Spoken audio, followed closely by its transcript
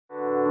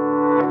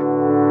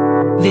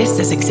This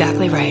is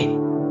exactly right.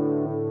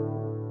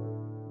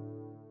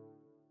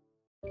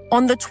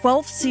 On the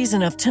 12th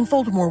season of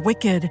Tenfold More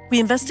Wicked, we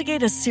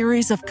investigate a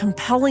series of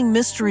compelling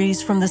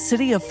mysteries from the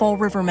city of Fall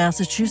River,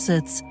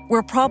 Massachusetts,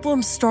 where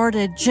problems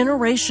started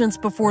generations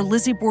before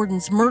Lizzie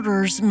Borden's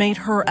murders made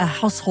her a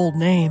household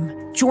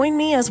name. Join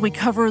me as we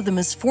cover the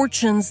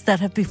misfortunes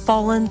that have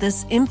befallen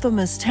this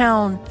infamous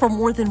town for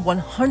more than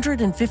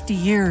 150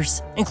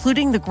 years,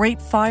 including the Great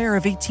Fire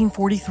of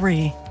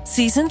 1843.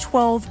 Season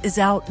 12 is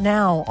out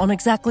now on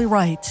Exactly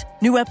Right.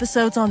 New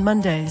episodes on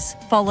Mondays.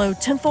 Follow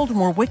Tenfold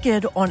More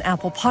Wicked on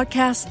Apple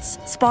Podcasts,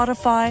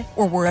 Spotify,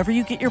 or wherever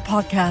you get your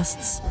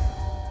podcasts.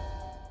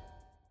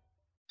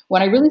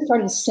 When I really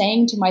started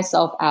saying to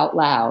myself out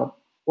loud,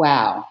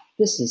 wow,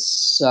 this is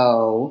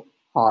so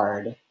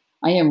hard.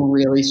 I am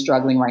really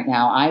struggling right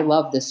now. I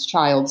love this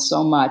child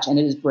so much, and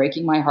it is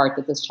breaking my heart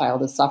that this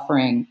child is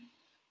suffering.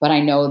 But I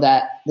know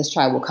that this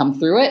child will come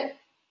through it,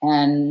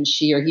 and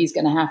she or he's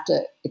going to have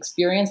to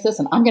experience this,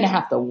 and I'm going to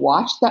have to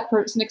watch that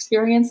person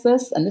experience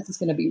this, and this is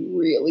going to be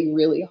really,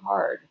 really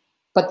hard.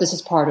 But this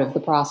is part of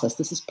the process.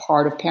 This is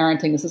part of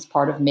parenting. This is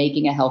part of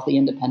making a healthy,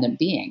 independent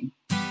being.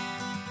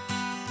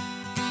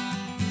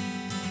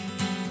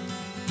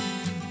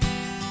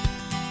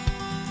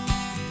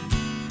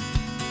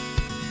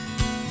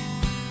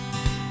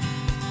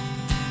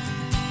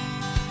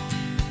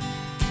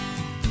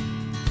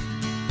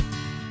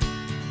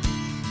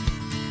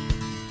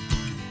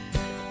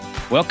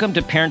 Welcome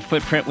to Parent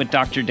Footprint with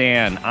Dr.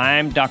 Dan.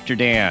 I'm Dr.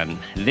 Dan.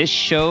 This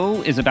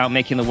show is about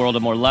making the world a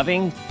more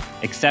loving,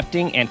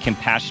 accepting, and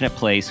compassionate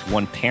place,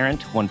 one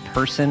parent, one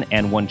person,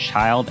 and one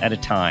child at a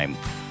time.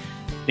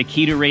 The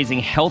key to raising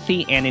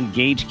healthy and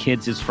engaged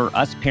kids is for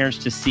us parents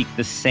to seek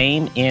the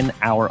same in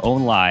our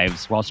own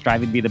lives while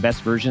striving to be the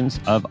best versions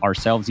of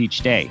ourselves each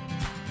day.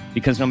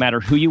 Because no matter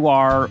who you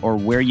are or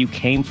where you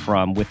came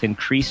from, with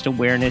increased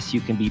awareness, you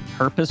can be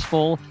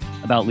purposeful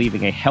about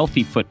leaving a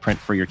healthy footprint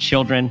for your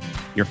children,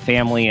 your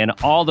family, and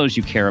all those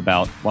you care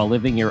about while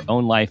living your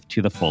own life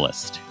to the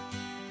fullest.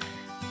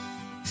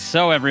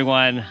 So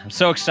everyone, I'm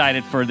so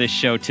excited for this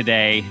show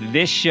today.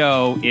 This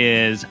show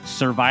is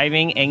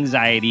Surviving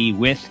Anxiety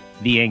with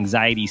the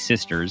Anxiety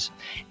Sisters.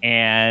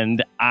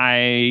 And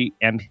I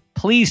am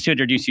pleased to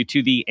introduce you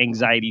to the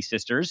Anxiety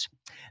Sisters.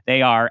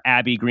 They are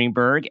Abbe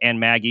Greenberg and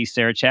Maggie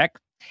Sarachek.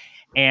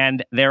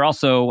 And they're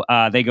also,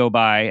 they go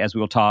by, as we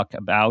will talk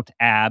about,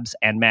 Abs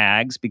and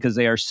Mags, because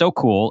they are so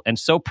cool and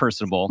so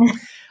personable.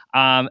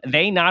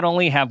 They not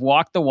only have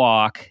walked the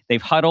walk,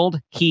 they've huddled,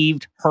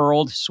 heaved,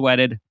 hurled,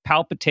 sweated,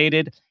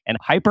 palpitated, and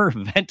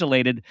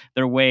hyperventilated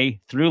their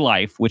way through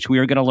life, which we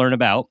are going to learn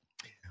about.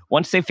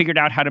 Once they figured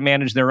out how to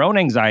manage their own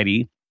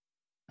anxiety,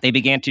 they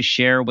began to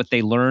share what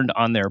they learned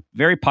on their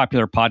very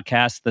popular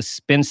podcast, The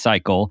Spin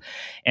Cycle,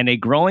 and a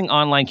growing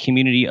online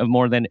community of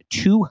more than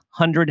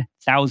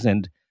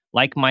 200,000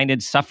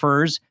 like-minded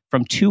sufferers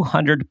from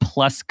 200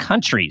 plus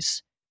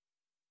countries.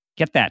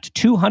 Get that,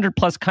 200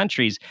 plus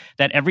countries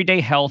that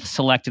Everyday Health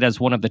selected as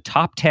one of the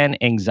top 10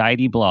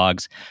 anxiety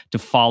blogs to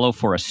follow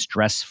for a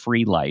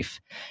stress-free life.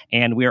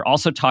 And we are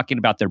also talking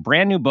about their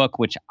brand new book,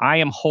 which I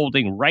am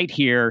holding right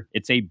here.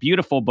 It's a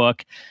beautiful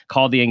book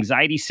called The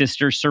Anxiety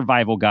Sisters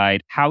Survival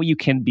Guide, How You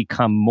Can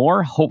Become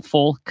More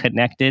Hopeful,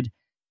 Connected,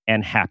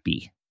 and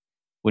Happy,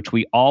 which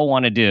we all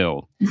want to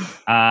do.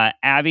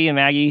 Abbe and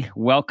Maggie,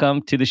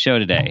 welcome to the show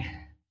today.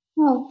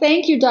 Oh,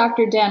 thank you,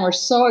 Dr. Dan. We're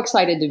so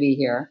excited to be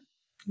here.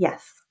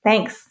 Yes.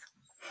 Thanks.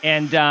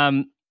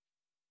 And,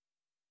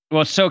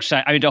 well, so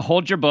excited. I mean, to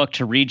hold your book,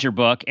 to read your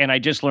book. And I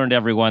just learned,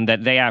 everyone,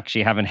 that they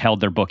actually haven't held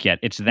their book yet.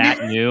 It's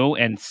that new.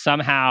 And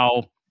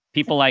somehow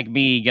people like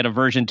me get a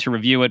version to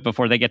review it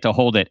before they get to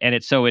hold it. And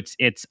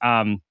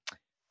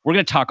we're going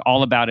to talk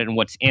all about it and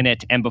what's in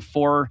it. And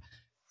before,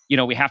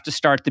 we have to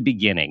start the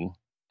beginning.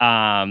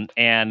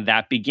 And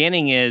that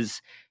beginning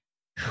is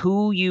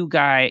who you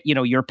guys,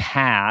 your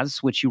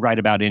paths, which you write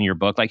about in your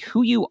book, like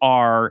who you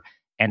are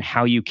and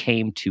how you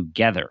came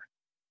together.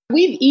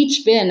 We've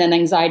each been an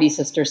anxiety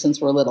sister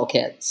since we're little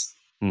kids.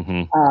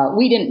 Mm-hmm.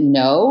 We didn't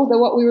know that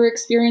what we were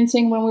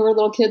experiencing when we were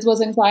little kids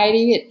was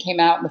anxiety. It came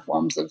out in the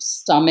forms of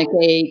stomach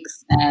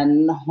aches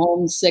and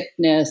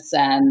homesickness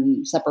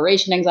and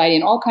separation anxiety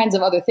and all kinds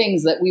of other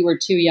things that we were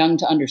too young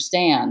to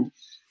understand.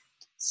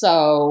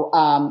 So,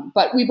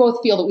 but we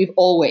both feel that we've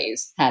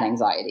always had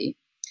anxiety.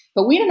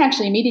 But we didn't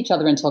actually meet each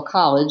other until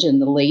college in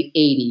the late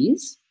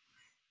 80s,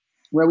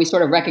 where we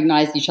sort of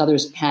recognized each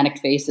other's panicked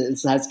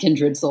faces as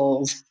kindred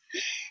souls.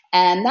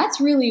 And that's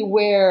really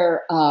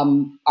where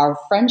our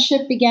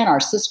friendship began,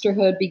 our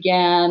sisterhood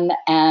began,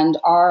 and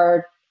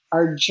our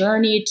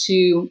journey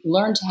to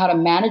learn how to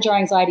manage our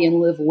anxiety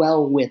and live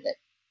well with it.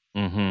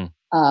 Mm-hmm.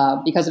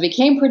 Because it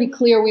became pretty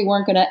clear we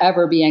weren't going to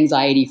ever be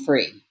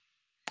anxiety-free.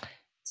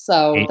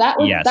 So that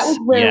was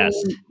where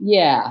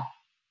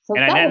So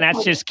and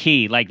that's just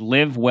key. Like,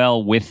 live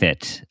well with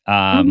it.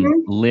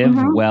 Live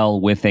well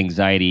with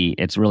anxiety.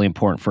 It's really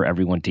important for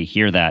everyone to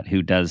hear that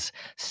who does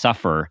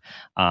suffer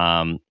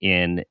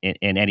in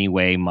any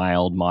way,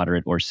 mild,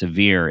 moderate, or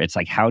severe. It's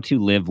like how to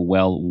live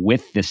well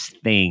with this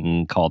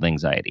thing called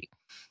anxiety.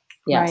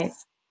 Yes. Right.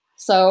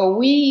 So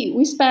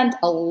we spent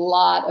a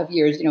lot of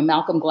years,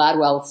 Malcolm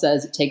Gladwell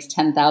says it takes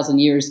 10,000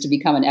 years to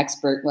become an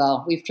expert.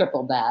 Well, we've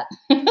tripled that.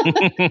 We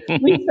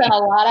spent a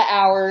lot of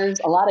hours,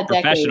 a lot of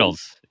decades.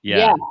 Professionals. Yeah.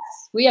 Yes.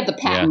 We have the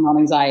patent on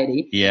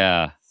anxiety.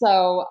 Yeah.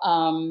 So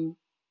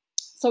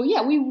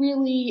yeah, we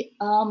really,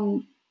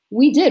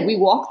 we did. We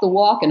walked the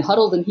walk and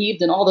huddled and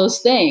heaved and all those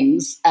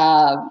things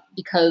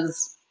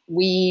because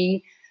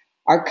we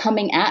are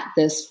coming at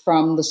this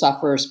from the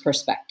sufferer's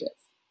perspective.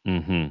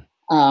 Mm-hmm.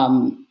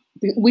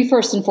 We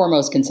first and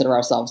foremost consider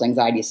ourselves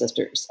anxiety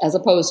sisters, as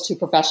opposed to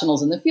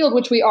professionals in the field,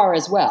 which we are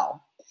as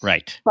well.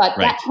 Right. But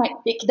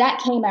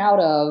that came out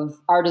of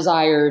our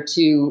desire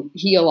to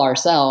heal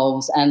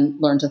ourselves and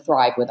learn to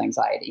thrive with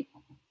anxiety.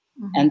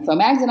 Mm-hmm. And so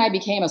Mags and I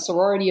became a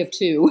sorority of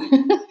two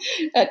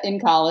in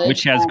college.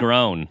 Which has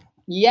grown.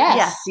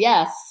 Yes.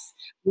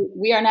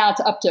 We are now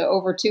up to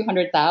over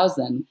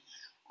 200,000.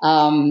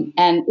 And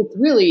it's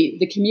really,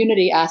 the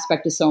community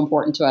aspect is so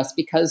important to us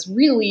because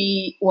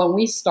really when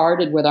we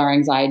started with our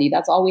anxiety,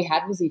 that's all we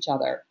had was each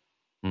other.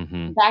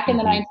 Mm-hmm. Back in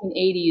the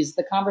 1980s,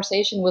 the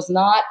conversation was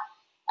not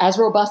as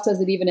robust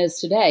as it even is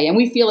today. And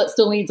we feel it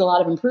still needs a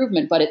lot of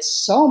improvement, but it's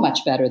so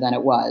much better than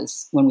it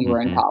was when we were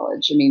in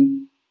college. I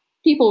mean,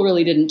 people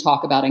really didn't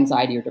talk about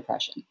anxiety or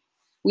depression.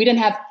 We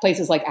didn't have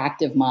places like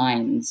Active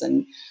Minds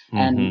and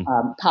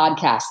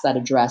podcasts that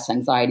address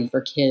anxiety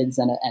for kids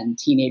and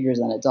teenagers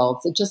and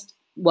adults. It just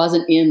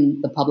wasn't in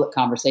the public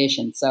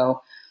conversation.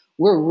 So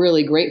we're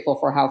really grateful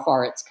for how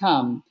far it's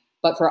come.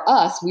 But for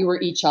us, we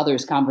were each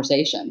other's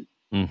conversation.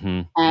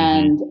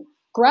 And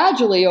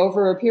gradually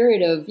over a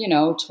period of,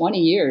 20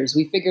 years,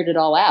 we figured it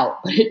all out.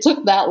 But it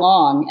took that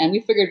long. And we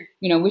figured,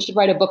 we should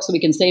write a book so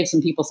we can save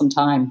some people some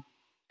time.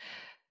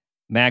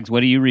 Mags,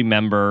 what do you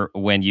remember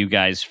when you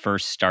guys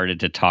first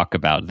started to talk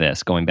about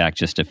this, going back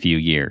just a few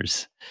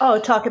years? Oh,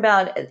 talk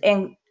about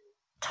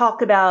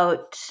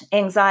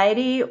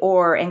anxiety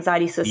or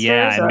anxiety sisters?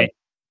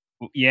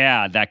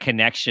 Yeah, that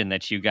connection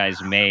that you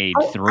guys made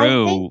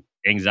through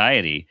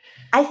anxiety.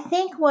 I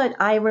think what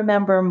I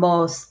remember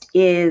most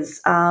is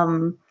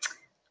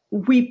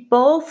we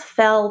both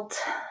felt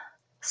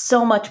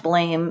so much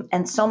blame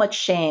and so much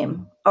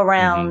shame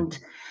around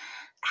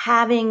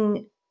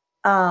having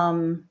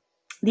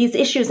these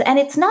issues. And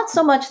it's not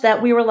so much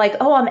that we were like,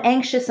 oh, I'm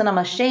anxious and I'm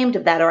ashamed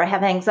of that, or I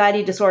have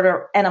anxiety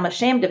disorder and I'm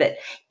ashamed of it.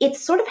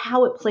 It's sort of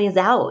how it plays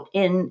out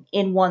in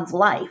one's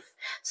life.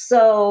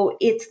 So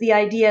it's the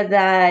idea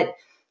that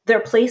there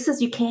are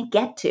places you can't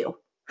get to.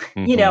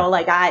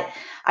 Like I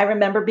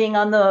remember being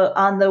on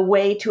the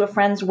way to a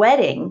friend's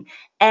wedding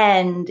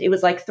and it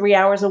was like 3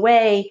 hours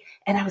away.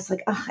 And I was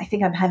like, oh, I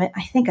think I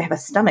have a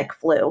stomach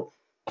flu.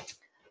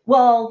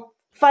 Well,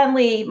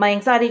 finally, my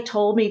anxiety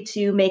told me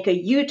to make a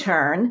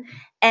U-turn.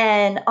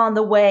 And on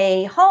the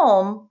way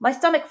home, my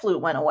stomach flu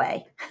went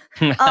away.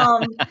 There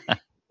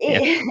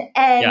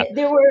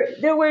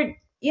were,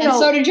 and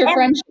so did your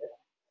friendship.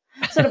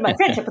 Sort of my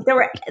friendship, but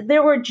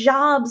there were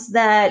jobs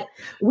that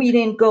we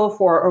didn't go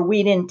for or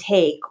we didn't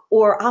take,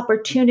 or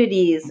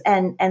opportunities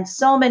and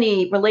so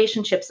many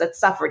relationships that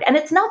suffered. And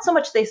it's not so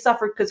much they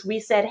suffered because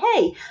we said,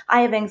 hey, I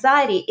have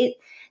anxiety.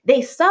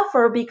 They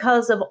suffer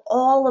because of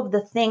all of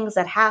the things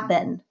that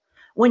happen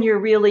when you're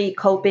really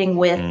coping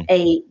with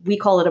we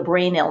call it a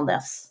brain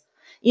illness.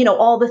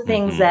 All the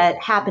things that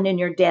happen in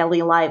your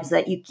daily lives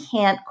that you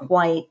can't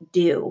quite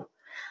do.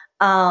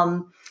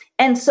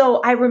 And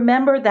so I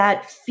remember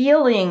that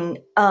feeling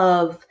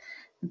of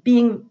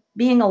being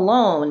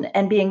alone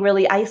and being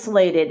really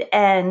isolated.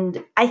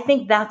 And I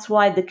think that's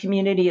why the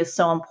community is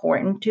so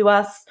important to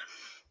us.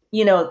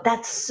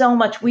 That's so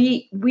much.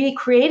 We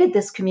created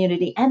this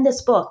community and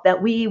this book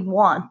that we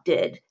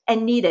wanted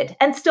and needed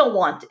and still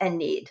want and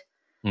need.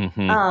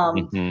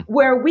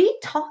 Where we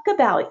talk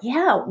about,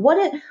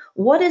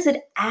 what does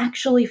it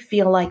actually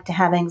feel like to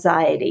have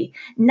anxiety?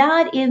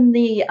 Not in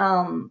the,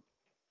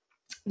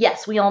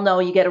 yes, we all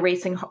know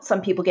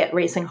some people get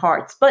racing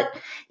hearts, but,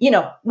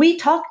 we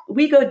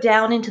go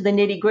down into the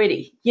nitty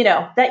gritty,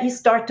 that you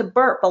start to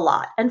burp a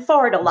lot and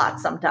fart a lot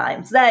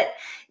sometimes, that,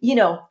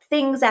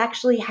 things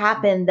actually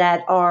happen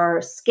that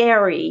are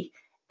scary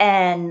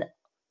and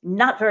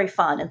not very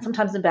fun and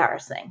sometimes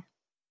embarrassing.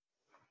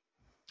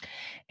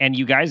 And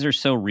you guys are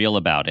so real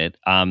about it.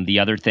 The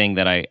other thing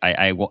that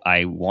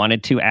I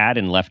wanted to add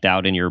and left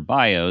out in your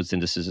bios,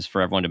 and this is just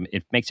for everyone,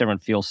 it makes everyone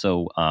feel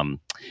so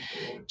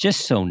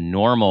just so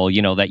normal,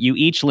 that you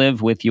each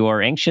live with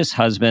your anxious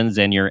husbands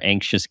and your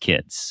anxious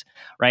kids,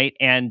 right?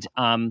 And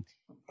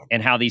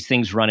how these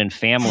things run in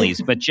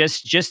families. But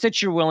just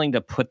that you're willing to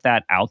put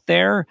that out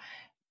there,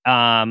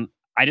 I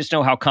just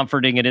know how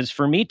comforting it is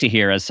for me to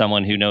hear as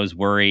someone who knows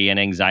worry and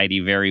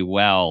anxiety very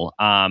well.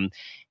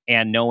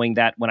 And knowing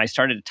that when I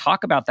started to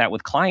talk about that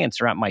with clients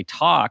or at my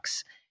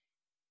talks,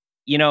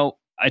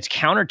 it's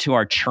counter to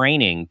our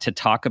training to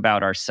talk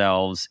about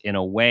ourselves in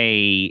a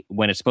way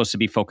when it's supposed to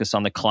be focused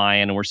on the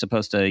client and we're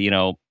supposed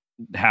to,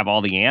 have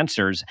all the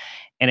answers.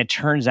 And it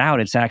turns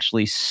out it's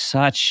actually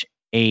such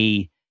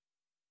a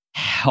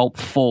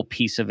helpful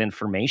piece of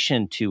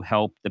information to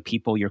help the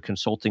people you're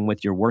consulting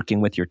with, you're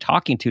working with, you're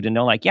talking to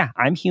know, like, yeah,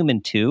 I'm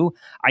human too.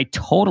 I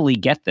totally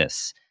get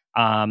this.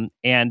 And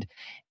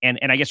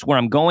I guess where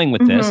I'm going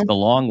with this, the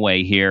long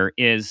way here,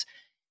 is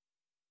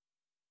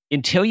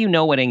until you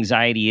know what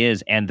anxiety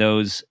is and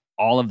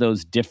all of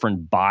those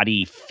different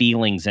body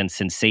feelings and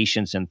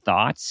sensations and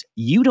thoughts,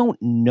 you don't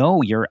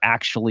know you're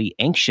actually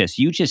anxious.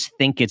 You just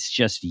think it's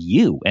just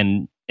you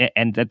and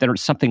that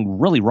there's something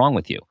really wrong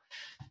with you.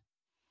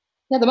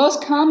 Yeah, the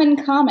most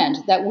common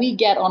comment that we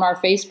get on our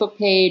Facebook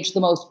page, the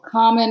most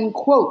common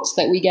quotes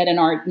that we get in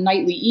our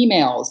nightly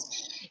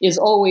emails is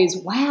always,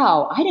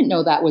 wow, I didn't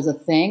know that was a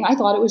thing. I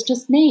thought it was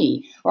just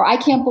me. Or I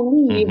can't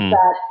believe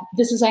that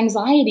this is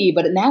anxiety,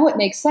 but now it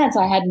makes sense.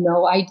 I had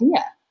no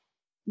idea.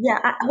 Yeah,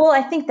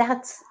 I think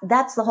that's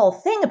the whole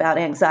thing about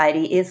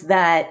anxiety is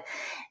that,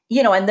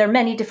 and there are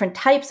many different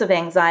types of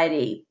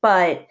anxiety,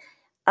 but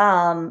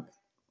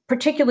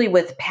particularly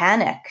with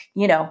panic,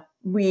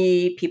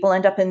 people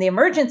end up in the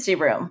emergency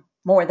room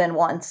more than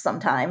once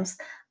sometimes.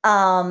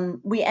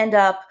 We end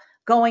up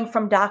going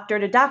from doctor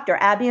to doctor.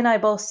 Abbe and I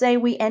both say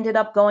we ended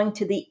up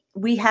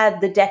we had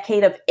the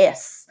decade of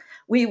IS.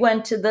 We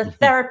went to the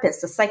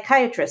therapist, the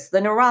psychiatrist, the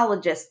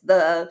neurologist,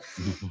 the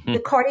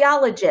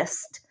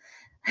cardiologist,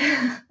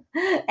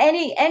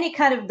 any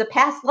kind of the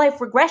past life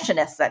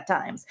regressionists at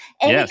times.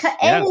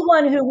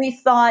 Anyone who we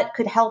thought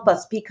could help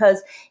us,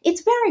 because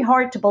it's very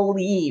hard to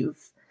believe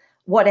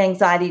what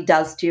anxiety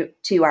does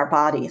to our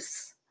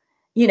bodies.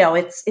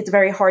 It's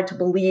very hard to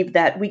believe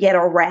that we get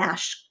a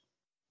rash.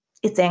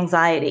 It's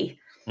anxiety.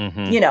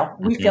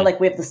 We feel like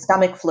we have the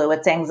stomach flu.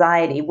 It's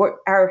anxiety.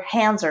 Our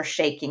hands are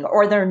shaking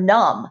or they're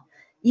numb.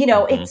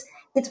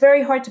 It's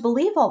very hard to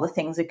believe all the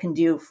things it can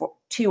do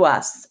to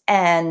us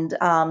and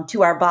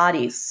to our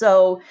bodies.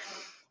 So,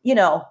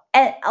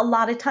 a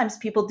lot of times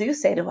people do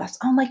say to us,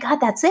 "Oh my God,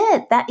 that's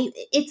it.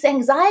 It's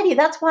anxiety.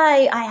 That's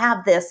why I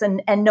have this,"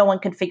 and no one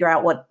can figure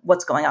out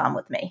what's going on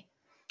with me.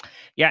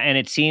 Yeah, and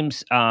it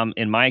seems,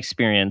 in my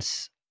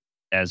experience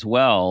as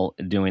well,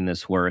 doing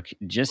this work,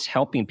 just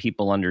helping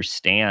people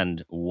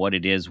understand what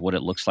it is, what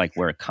it looks like,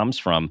 where it comes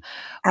from.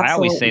 Absolutely. I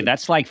always say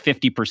that's like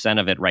 50%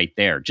 of it right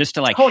there, just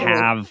to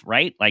have,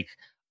 right? Like,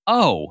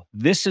 oh,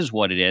 this is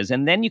what it is.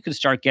 And then you can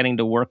start getting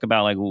to work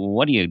about like,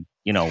 what do you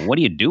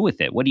do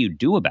with it? What do you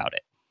do about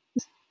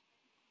it?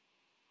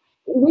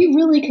 We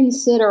really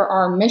consider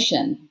our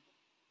mission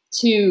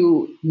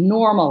to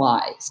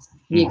normalize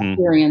the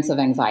experience of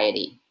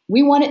anxiety.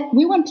 We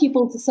want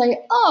people to say,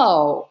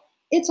 oh,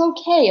 it's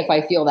okay if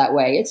I feel that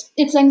way.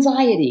 It's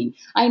anxiety.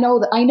 I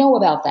know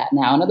about that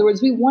now. In other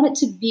words, we want it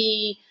to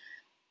be,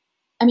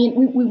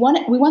 we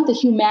want the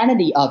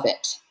humanity of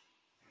it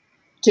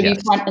to be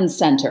front and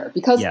center,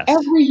 because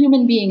every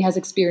human being has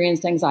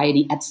experienced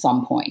anxiety at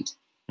some point.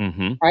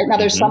 Right? Now,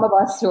 there's some of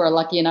us who are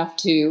lucky enough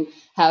to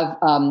have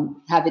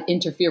it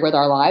interfere with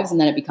our lives, and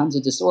then it becomes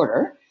a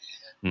disorder.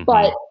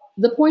 But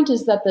the point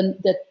is that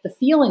the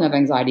feeling of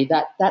anxiety,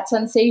 that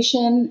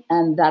sensation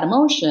and that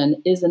emotion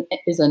is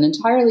an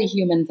entirely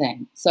human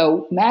thing.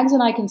 So Mags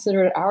and I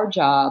consider it our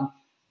job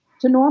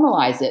to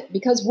normalize it,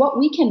 because what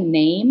we can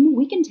name,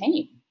 we can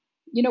tame.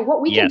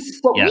 What we can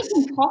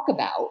talk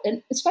about,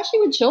 and especially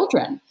with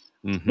children.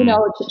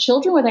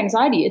 Children with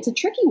anxiety, it's a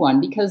tricky one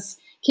because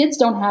kids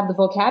don't have the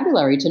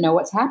vocabulary to know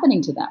what's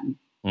happening to them.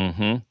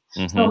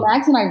 So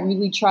Mags and I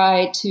really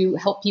try to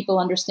help people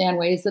understand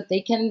ways that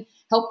they can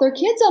help their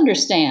kids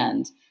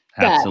understand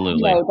that,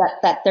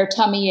 that their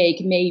tummy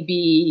ache may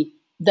be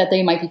that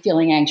they might be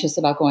feeling anxious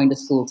about going to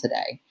school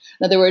today.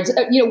 In other words,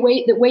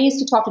 ways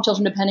to talk to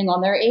children depending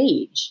on their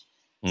age.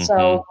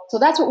 So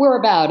that's what we're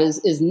about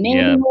is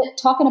naming it,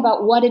 talking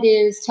about what it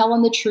is,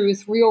 telling the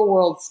truth, real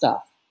world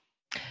stuff.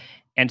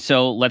 And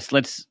so let's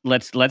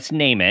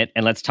name it,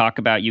 and let's talk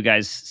about, you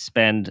guys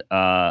spend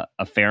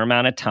a fair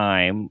amount of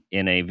time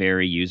in a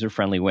very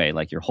user-friendly way,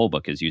 like your whole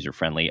book is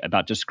user-friendly,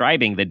 about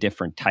describing the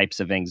different types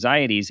of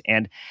anxieties.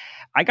 And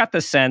I got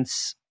the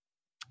sense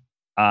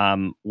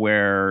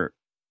where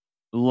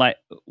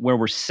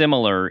we're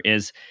similar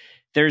is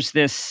there's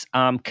this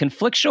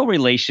conflictual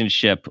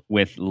relationship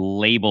with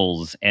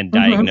labels and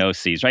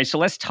diagnoses, right? So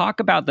let's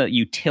talk about the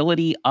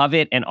utility of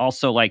it, and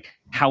also like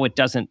how it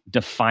doesn't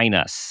define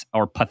us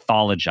or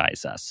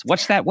pathologize us.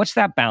 What's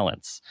that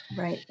balance?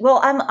 Right.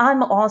 Well,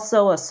 I'm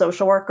also a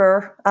social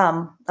worker.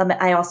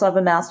 I also have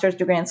a master's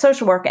degree in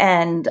social work,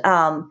 and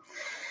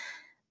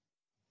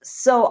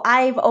so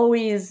I've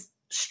always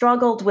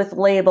struggled with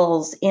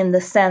labels in the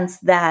sense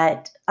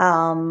that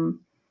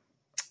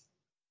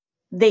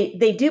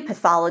they do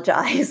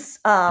pathologize.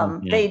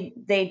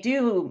 They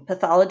do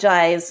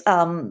pathologize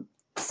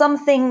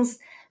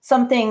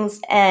some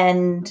things,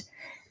 and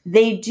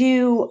they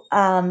do.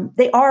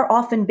 They are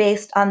often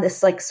based on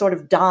this like sort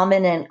of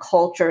dominant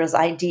culture's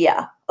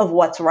idea of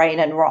what's right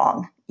and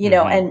wrong.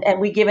 And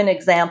we give an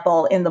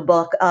example in the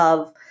book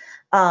of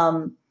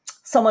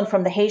someone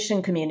from the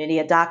Haitian community,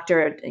 a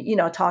doctor,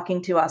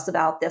 talking to us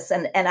about this.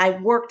 And I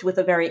worked with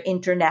a very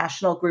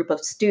international group of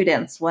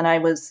students when I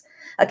was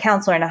a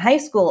counselor in a high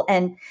school.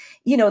 And,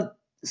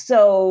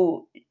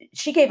 so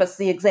she gave us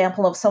the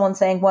example of someone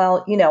saying,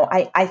 well,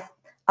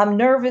 I'm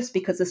nervous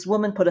because this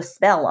woman put a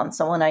spell on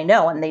someone I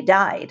know and they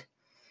died.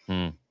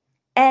 Mm.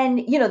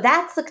 And,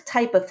 that's the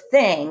type of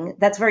thing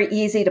that's very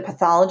easy to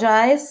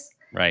pathologize.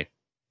 Right.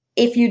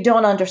 If you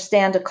don't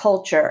understand a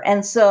culture.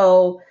 And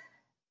so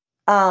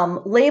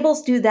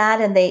labels do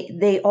that. And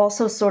they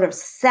also sort of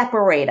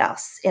separate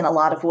us in a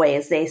lot of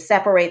ways. They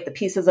separate the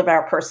pieces of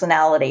our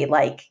personality,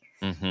 like,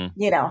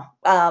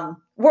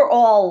 we're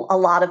all a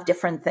lot of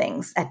different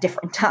things at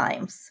different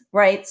times,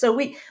 right? So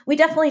we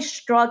definitely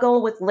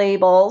struggle with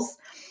labels.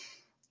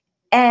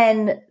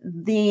 And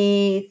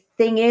the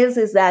thing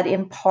is that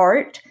in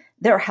part,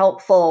 they're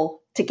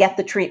helpful to get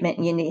the treatment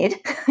you need,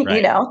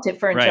 right.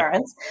 For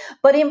insurance. Right.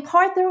 But in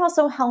part, they're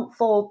also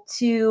helpful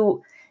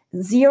to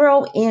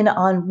zero in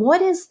on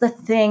what is the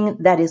thing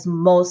that is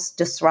most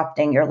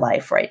disrupting your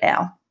life right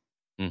now.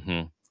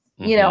 Mm-hmm.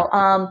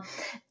 Mm-hmm.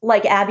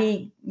 Like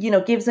Abbe,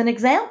 gives an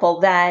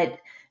example that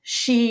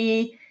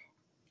she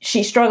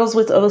struggles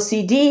with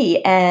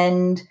OCD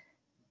and,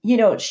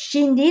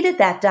 she needed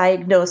that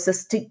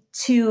diagnosis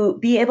to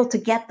be able to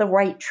get the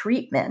right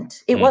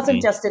treatment. It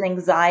wasn't just an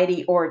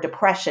anxiety or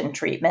depression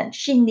treatment.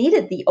 She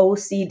needed the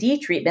OCD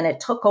treatment. It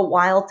took a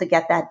while to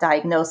get that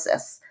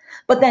diagnosis,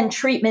 but then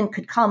treatment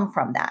could come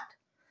from that.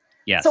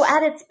 Yes. So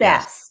at its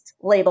best,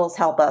 labels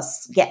help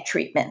us get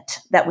treatment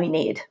that we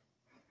need.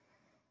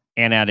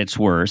 And at its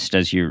worst,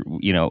 as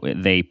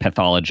they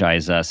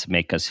pathologize us,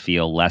 make us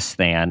feel less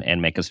than,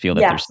 and make us feel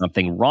that there's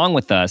something wrong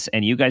with us.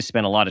 And you guys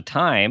spend a lot of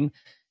time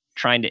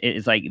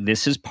it's like,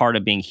 this is part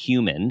of being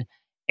human.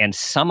 And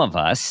some of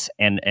us,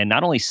 and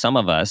not only some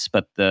of us,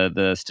 but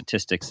the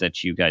statistics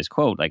that you guys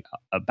quote, like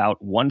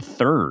about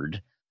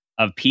 1/3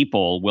 of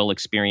people will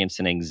experience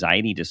an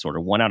anxiety disorder,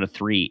 1 out of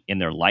 3 in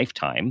their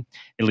lifetime,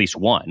 at least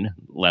one,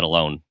 let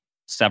alone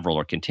several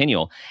or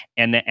continual.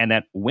 And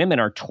that women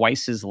are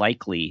twice as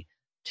likely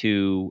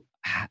to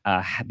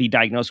be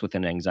diagnosed with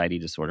an anxiety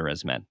disorder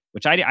as men,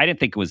 which I didn't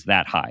think was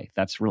that high.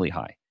 That's really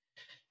high.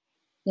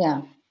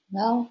 Yeah.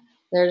 Well,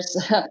 there's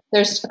a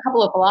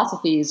couple of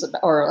philosophies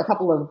or a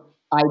couple of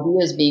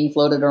ideas being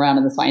floated around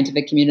in the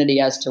scientific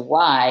community as to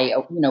why,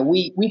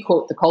 we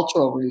quote the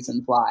cultural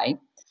reasons why,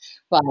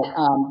 but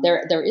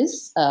there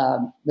is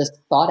this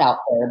thought out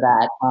there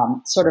that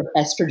sort of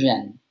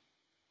estrogen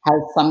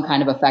has some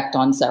kind of effect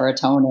on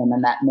serotonin,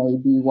 and that may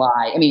be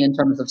why, in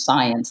terms of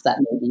science, that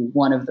may be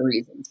one of the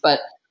reasons.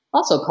 But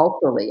also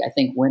culturally, I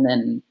think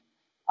women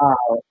are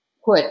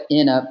put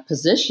in a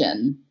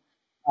position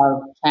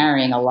of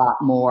carrying a lot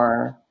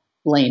more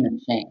blame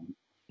and shame.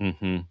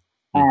 Mm-hmm.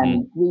 Mm-hmm.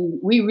 And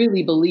we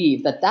really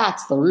believe that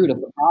that's the root of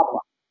the problem.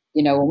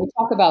 When we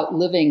talk about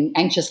living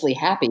anxiously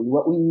happy,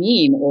 what we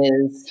mean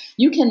is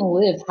you can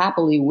live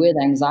happily with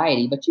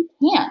anxiety, but you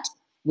can't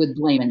with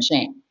blame and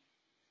shame.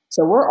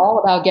 So we're all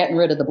about getting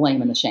rid of the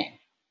blame and the shame.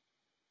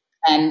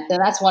 And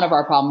that's one of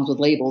our problems with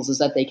labels, is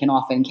that they can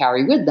often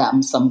carry with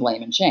them some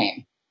blame and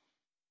shame.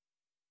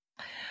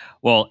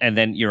 Well, and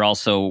then you're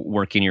also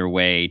working your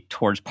way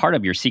towards part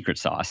of your secret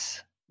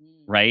sauce,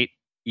 right?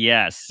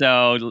 Yes.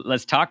 So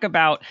let's talk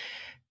about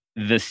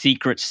the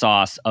secret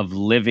sauce of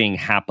living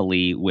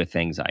happily with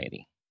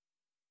anxiety.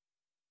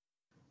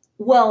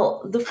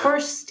 Well, the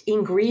first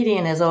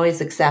ingredient is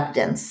always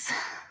acceptance.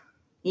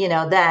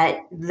 That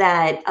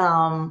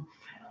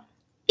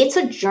it's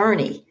a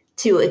journey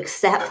to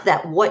accept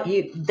that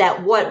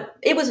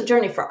it was a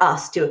journey for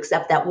us to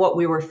accept that what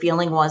we were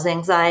feeling was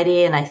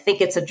anxiety. And I think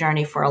it's a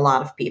journey for a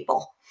lot of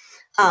people.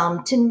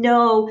 To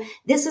know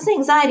this is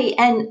anxiety.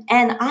 And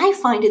I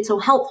find it so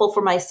helpful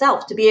for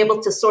myself to be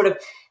able to sort of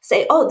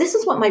say, oh, this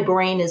is what my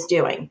brain is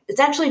doing. It's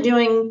actually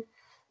doing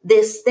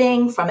this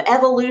thing from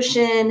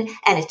evolution,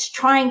 and it's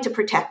trying to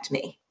protect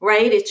me,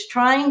 right? It was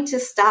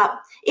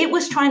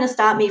trying to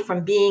stop me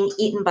from being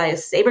eaten by a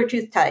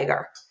saber-toothed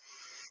tiger.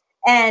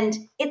 And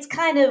it's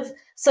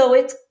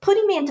it's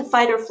putting me into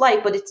fight or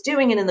flight, but it's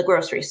doing it in the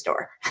grocery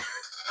store.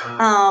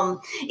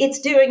 It's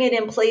doing it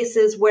in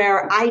places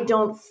where I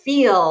don't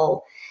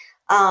feel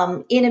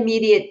in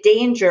immediate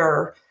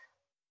danger,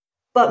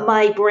 but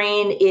my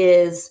brain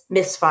is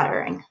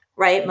misfiring,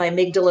 right? My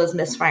amygdala is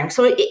misfiring.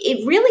 So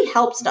it really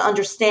helps to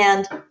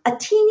understand a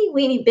teeny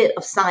weeny bit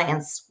of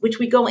science, which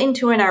we go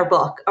into in our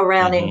book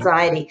around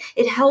anxiety.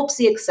 It helps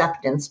the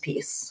acceptance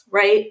piece,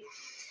 right?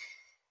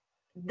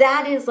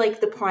 That is like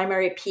the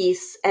primary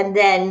piece. And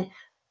then...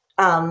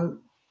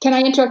 Can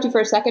I interrupt you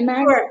for a second,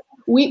 Mag? Sure.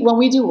 When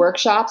we do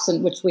workshops,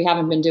 and which we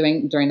haven't been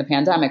doing during the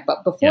pandemic,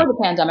 but before the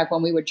pandemic,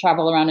 when we would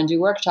travel around and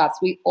do workshops,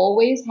 we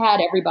always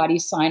had everybody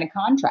sign a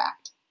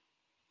contract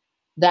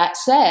that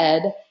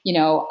said,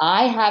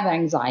 I have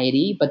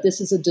anxiety, but this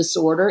is a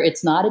disorder.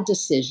 It's not a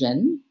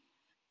decision.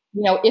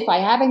 If I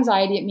have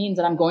anxiety, it means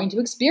that I'm going to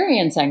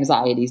experience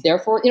anxieties.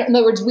 Therefore, in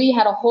other words, we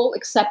had a whole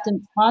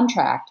acceptance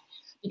contract,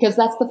 because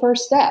that's the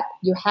first step.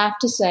 You have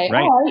to say,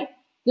 all right,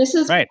 this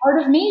is part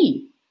of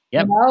me.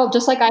 Yep.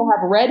 Just like I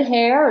have red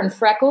hair and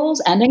freckles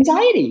and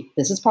anxiety.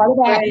 This is part of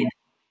that.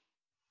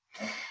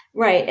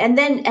 Right. And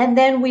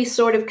then we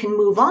sort of can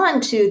move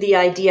on to the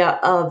idea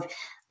of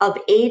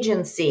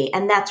agency.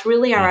 And that's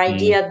really our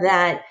idea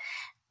that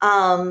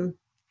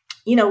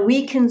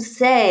We can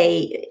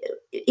say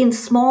in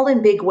small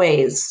and big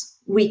ways,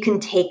 we can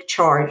take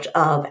charge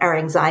of our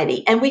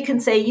anxiety, and we can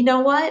say, you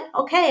know what?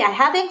 Okay, I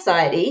have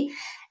anxiety,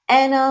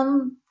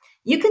 and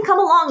you can come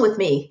along with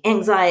me,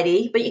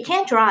 anxiety, but you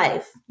can't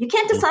drive. You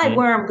can't decide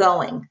where I'm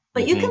going,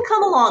 but you can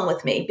come along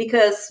with me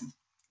because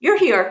you're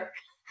here,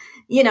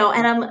 and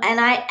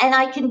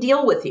I can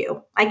deal with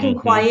you. I can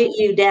quiet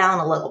you down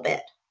a little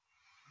bit.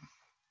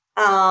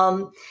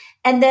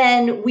 And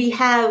then we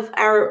have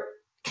our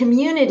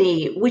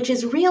community, which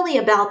is really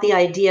about the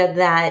idea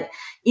that,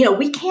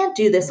 we can't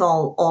do this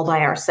all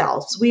by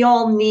ourselves. We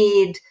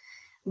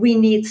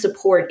need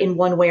support in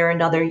one way or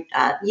another.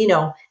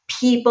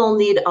 People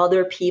need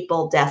other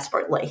people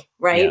desperately,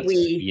 right?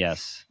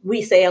 Yes.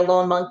 We say a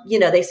lone monkey,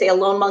 they say a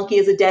lone monkey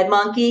is a dead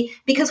monkey,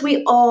 because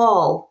we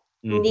all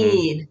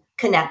need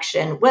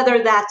connection,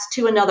 whether that's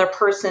to another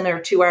person or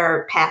to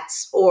our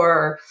pets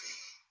or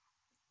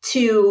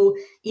to,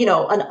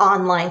 an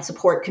online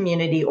support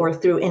community or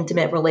through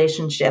intimate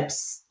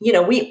relationships.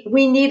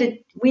 We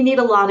need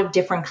a lot of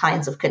different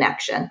kinds of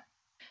connection.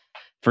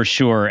 For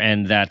sure.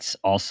 And that's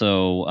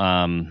also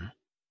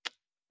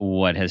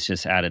what has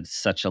just added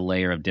such a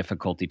layer of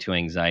difficulty to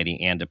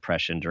anxiety and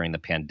depression during the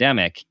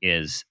pandemic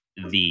is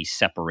the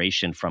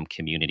separation from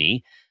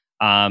community.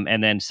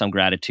 And then some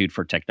gratitude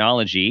for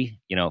technology,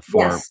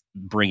 for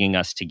bringing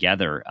us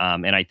together.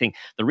 And I think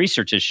the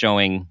research is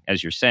showing,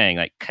 as you're saying,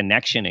 like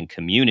connection and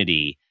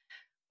community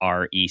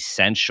are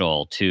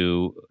essential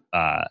to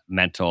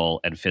mental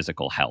and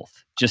physical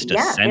health. Just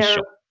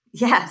essential.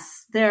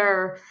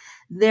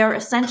 They're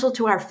essential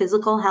to our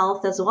physical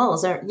health as well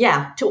as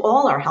to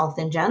all our health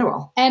in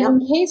general. And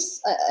in case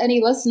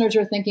any listeners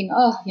are thinking,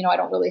 I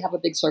don't really have a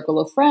big circle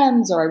of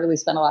friends, or I really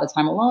spend a lot of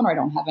time alone, or I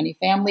don't have any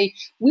family,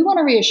 we want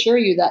to reassure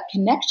you that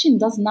connection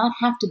does not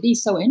have to be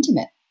so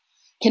intimate.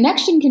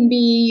 Connection can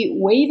be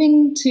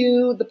waving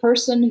to the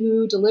person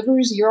who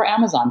delivers your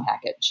Amazon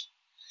package.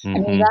 I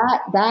mean,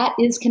 that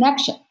is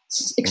connection.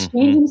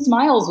 Exchanging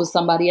smiles with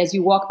somebody as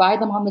you walk by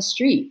them on the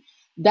street.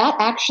 That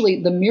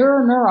actually, the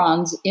mirror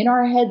neurons in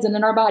our heads and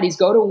in our bodies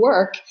go to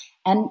work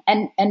and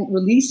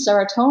release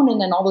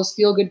serotonin and all those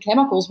feel-good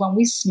chemicals when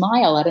we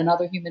smile at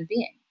another human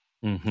being.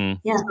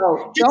 Yeah.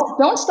 So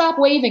don't stop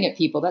waving at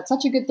people. That's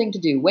such a good thing to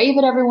do. Wave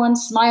at everyone,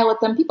 smile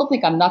at them. People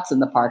think I'm nuts in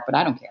the park, but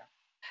I don't care.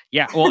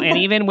 Yeah, well, and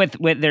even with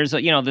there's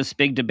this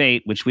big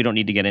debate, which we don't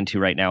need to get into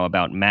right now,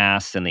 about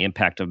masks and the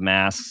impact of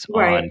masks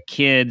on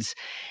kids.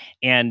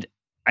 And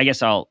I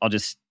guess I'll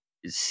just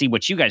see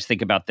what you guys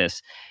think about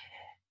this.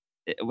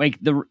 Like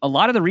a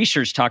lot of the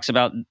research talks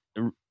about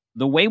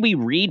the way we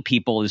read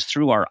people is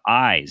through our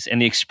eyes and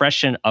the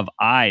expression of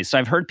eyes. So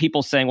I've heard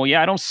people saying, well,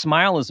 I don't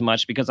smile as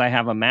much because I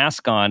have a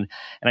mask on.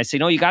 And I say,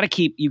 no, you got to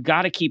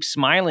keep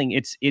smiling.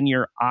 It's in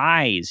your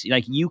eyes.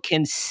 Like you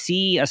can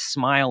see a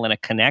smile and a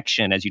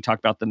connection, as you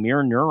talked about the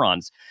mirror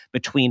neurons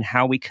between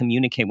how we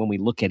communicate when we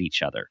look at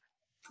each other.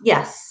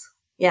 Yes,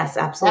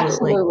 absolutely.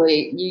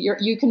 Absolutely.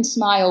 You can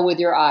smile with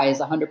your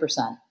eyes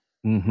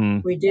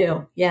 100%. We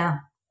do. Yeah.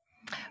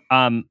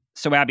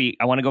 So Abbe,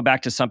 I want to go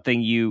back to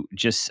something you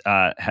just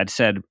had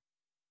said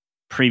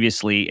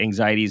previously.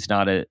 Anxiety is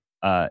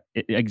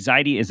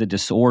a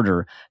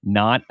disorder,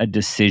 not a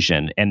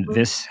decision. And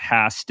this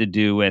has to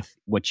do with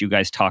what you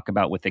guys talk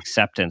about with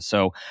acceptance.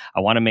 So I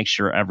want to make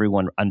sure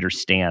everyone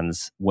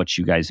understands what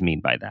you guys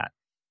mean by that.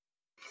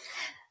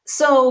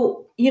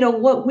 So,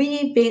 what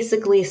we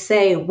basically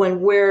say I'd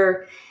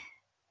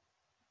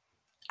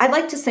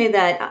like to say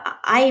that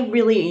I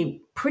really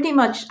pretty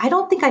much, I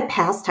don't think I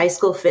passed high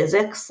school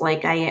physics.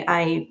 Like and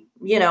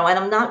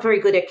I'm not very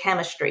good at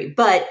chemistry,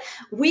 but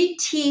we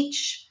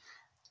teach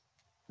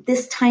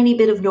this tiny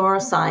bit of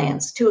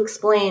neuroscience to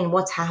explain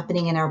what's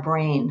happening in our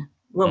brain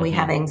when we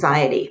have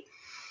anxiety.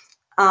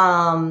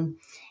 And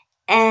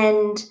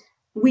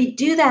we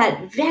do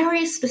that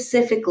very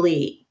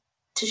specifically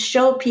to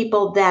show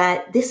people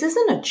that this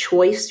isn't a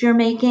choice you're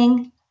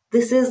making.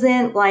 This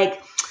isn't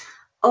like,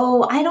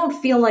 I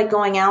don't feel like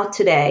going out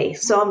today,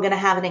 so I'm going to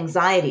have an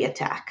anxiety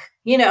attack.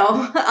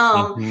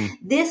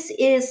 This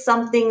is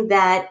something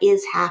that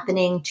is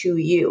happening to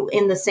you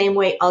in the same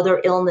way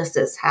other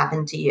illnesses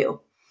happen to you.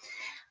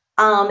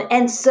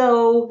 And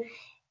so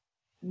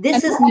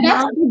that's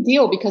a big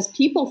deal because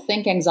people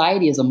think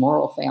anxiety is a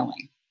moral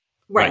failing.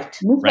 Right.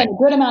 We spend a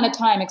good amount of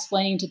time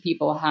explaining to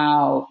people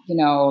how,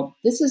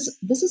 this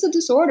is a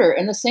disorder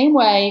in the same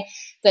way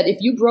that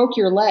if you broke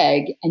your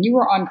leg and you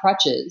were on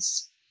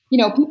crutches,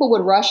 people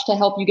would rush to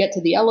help you get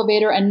to the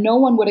elevator and no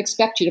one would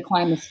expect you to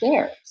climb the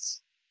stairs.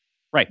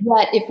 Right.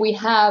 But if we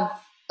have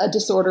a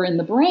disorder in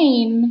the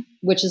brain,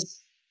 which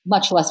is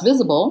much less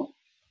visible,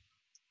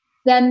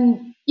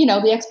 then,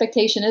 the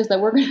expectation is that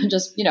we're going to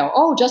just,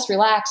 just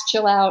relax,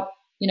 chill out,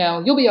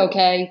 you'll be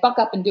okay, buck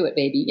up and do it,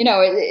 baby.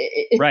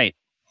 Right.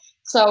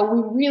 So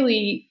we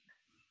really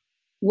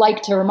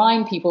like to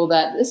remind people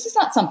that this is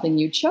not something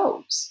you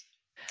chose.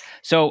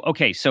 So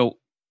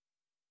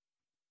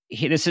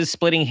this is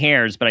splitting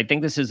hairs, but I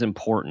think this is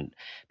important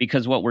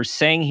because what we're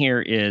saying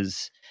here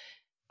is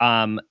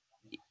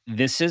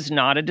this is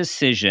not a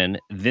decision.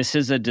 This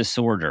is a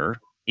disorder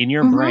in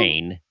your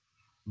brain,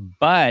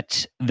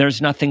 but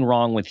there's nothing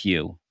wrong with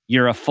you.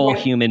 You're a full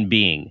human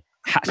being.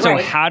 So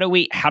how do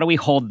we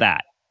hold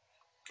that?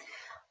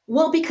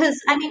 Well, because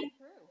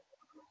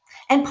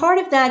and part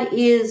of that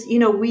is,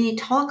 we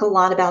talk a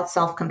lot about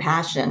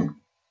self-compassion.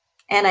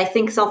 And I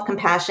think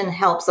self-compassion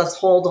helps us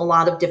hold a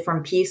lot of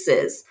different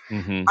pieces.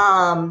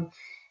 And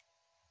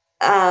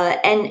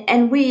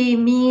we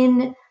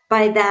mean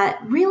by that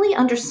really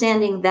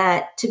understanding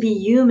that to be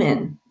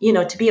human,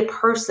 to be a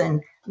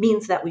person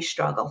means that we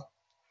struggle.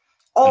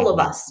 All of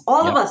us.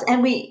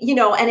 And we,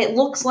 and it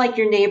looks like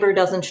your neighbor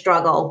doesn't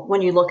struggle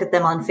when you look at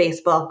them on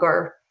Facebook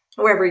or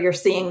wherever you're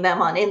seeing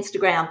them on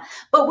Instagram,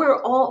 but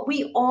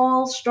we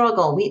all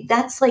struggle.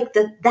 That's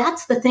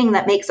the thing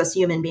that makes us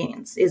human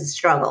beings is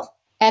struggle.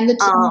 And the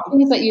two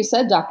things that you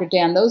said, Dr.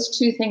 Dan, those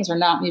two things are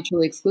not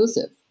mutually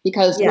exclusive,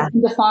 because we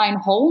can define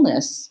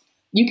wholeness.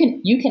 You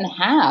can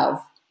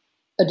have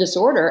a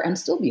disorder and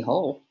still be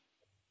whole.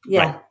 Yeah.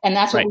 Right. And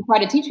that's what we try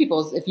to teach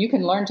people is if you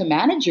can learn to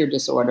manage your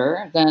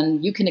disorder,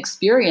 then you can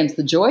experience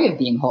the joy of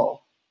being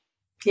whole.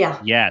 Yeah.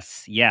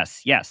 Yes.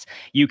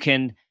 You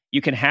can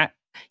have,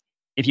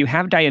 if you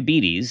have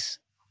diabetes,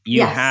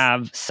 you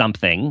have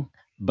something,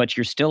 but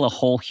you're still a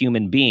whole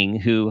human being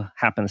who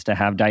happens to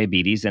have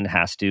diabetes and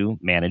has to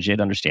manage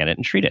it, understand it,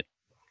 and treat it.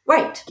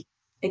 Right.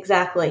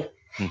 Exactly.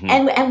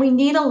 And we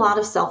need a lot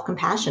of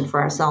self-compassion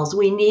for ourselves.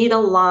 We need a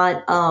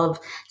lot of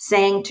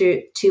saying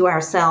to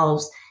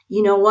ourselves,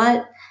 you know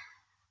what?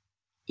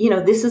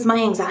 This is my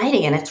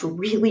anxiety and it's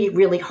really,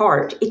 really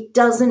hard. It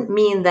doesn't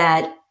mean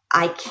that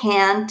I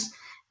can't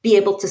be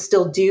able to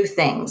still do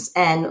things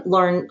and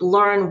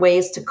learn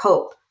ways to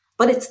cope,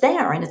 but it's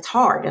there and it's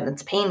hard and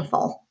it's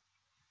painful.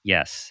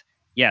 Yes.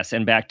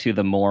 And back to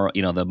the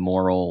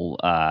moral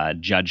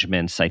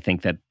judgments I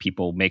think that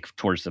people make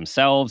towards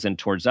themselves and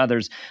towards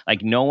others.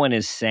 Like no one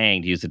is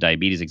saying, to use the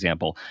diabetes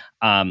example,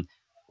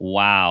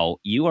 wow,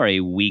 you are a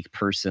weak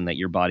person that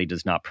your body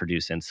does not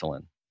produce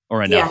insulin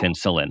or enough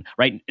insulin,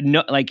 right?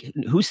 No, like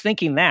who's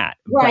thinking that?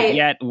 Right. But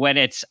yet when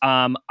it's,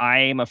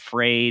 I'm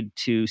afraid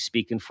to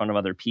speak in front of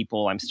other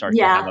people, I'm starting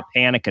to have a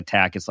panic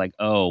attack. It's like,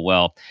 oh,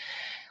 well,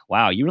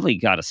 wow, you really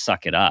got to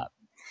suck it up.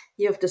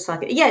 You have to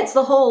suck it. Yeah, it's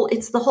the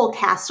whole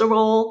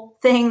casserole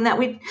thing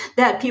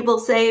that people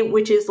say,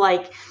 which is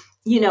like,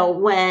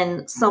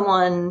 when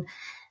someone,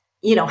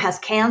 has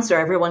cancer,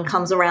 everyone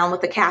comes around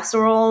with a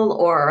casserole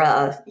or,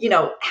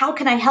 how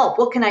can I help?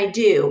 What can I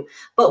do?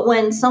 But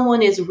when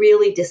someone is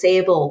really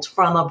disabled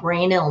from a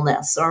brain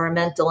illness or a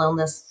mental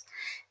illness,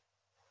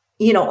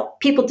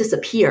 people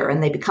disappear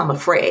and they become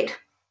afraid.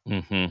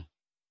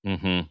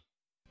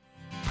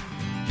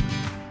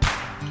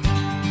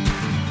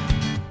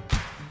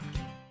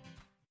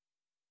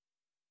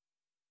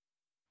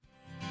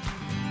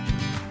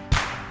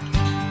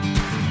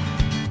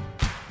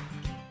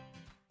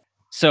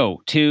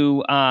 So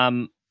to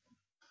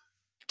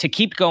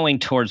keep going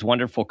towards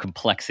wonderful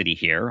complexity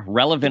here,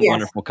 relevant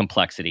wonderful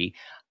complexity.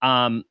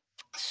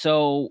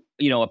 So,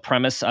 a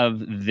premise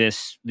of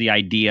this, the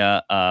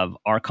idea of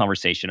our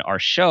conversation, our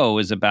show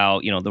is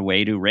about, the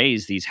way to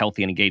raise these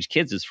healthy and engaged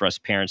kids is for us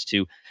parents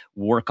to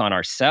work on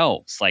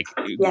ourselves, like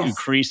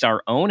increase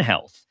our own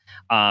health.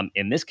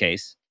 In this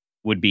case,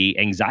 would be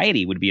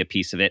anxiety would be a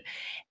piece of it.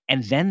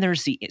 And then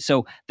there's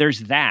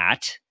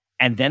that.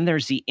 And then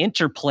there's the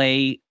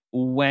interplay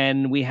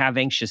when we have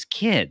anxious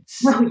kids.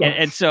 Oh, yes.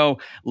 And so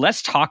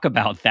let's talk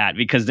about that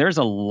because there's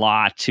a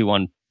lot to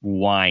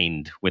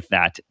unwind with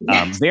that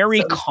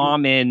very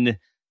common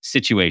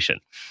situation.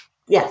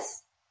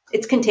 Yes.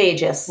 It's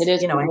contagious. It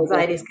is.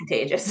 Anxiety is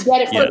contagious.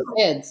 Get it for the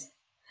kids.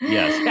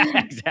 Yes,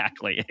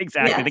 exactly.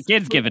 Yes. The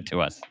kids give it to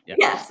us. Yeah.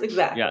 Yes,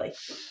 exactly.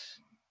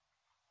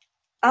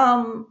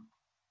 Yeah.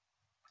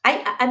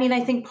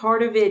 I think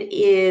part of it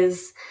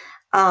is,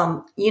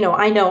 I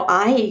know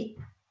I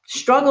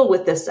struggle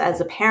with this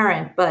as a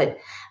parent, but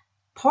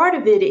part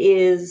of it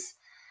is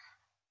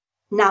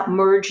not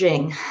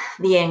merging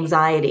the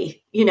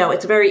anxiety.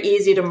 It's very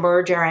easy to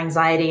merge our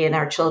anxiety and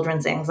our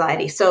children's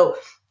anxiety. So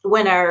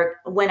when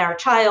our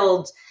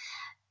child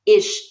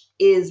is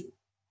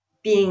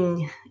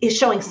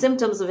showing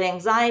symptoms of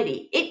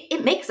anxiety,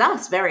 it makes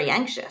us very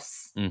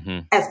anxious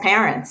as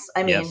parents.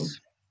 I mean,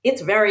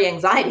 it's very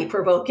anxiety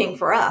provoking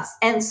for us.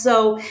 And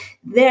so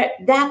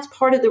that's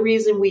part of the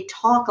reason we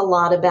talk a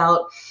lot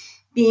about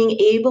being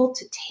able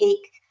to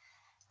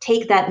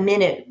take that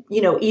minute,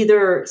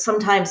 either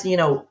sometimes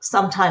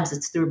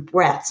it's through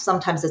breath,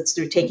 sometimes it's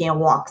through taking a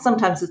walk,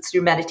 sometimes it's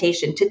through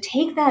meditation, to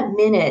take that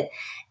minute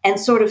and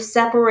sort of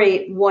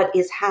separate what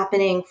is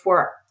happening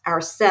for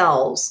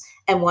ourselves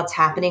and what's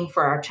happening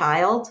for our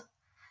child.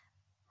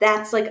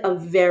 That's like a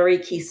very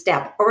key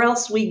step, or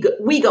else we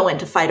go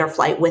into fight or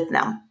flight with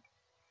them.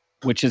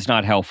 Which is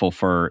not helpful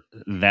for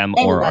them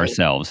or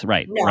ourselves.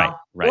 Right, no,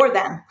 right. Or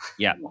them.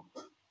 Yeah.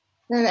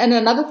 And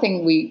another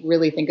thing we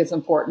really think is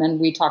important, and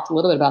we talked a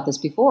little bit about this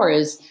before,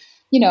 is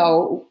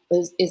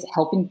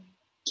helping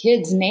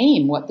kids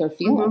name what they're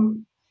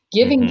feeling,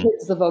 giving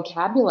kids the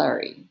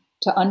vocabulary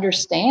to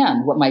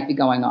understand what might be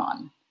going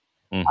on.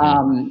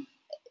 in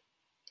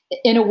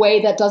a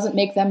way that doesn't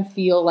make them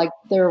feel like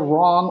they're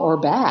wrong or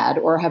bad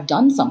or have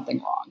done something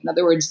wrong. In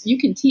other words, you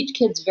can teach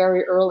kids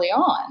very early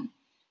on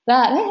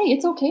that, hey,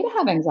 it's okay to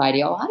have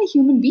anxiety. A lot of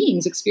human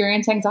beings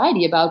experience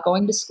anxiety about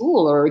going to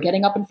school or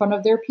getting up in front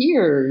of their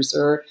peers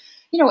or,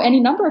 any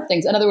number of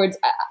things. In other words,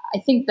 I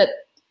think that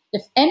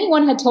if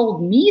anyone had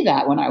told me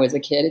that when I was a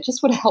kid, it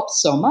just would have helped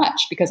so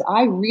much, because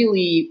I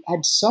really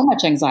had so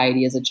much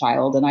anxiety as a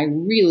child, and I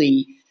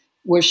really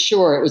was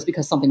sure it was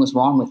because something was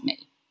wrong with me.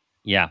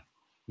 Yeah.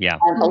 Yeah.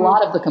 And a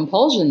lot of the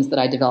compulsions that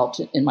I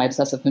developed in my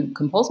obsessive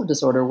compulsive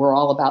disorder were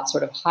all about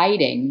sort of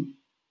hiding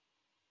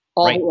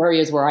all the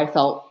areas where I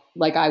felt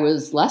like I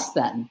was less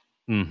than.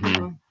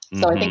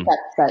 So I think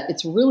that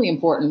it's really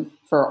important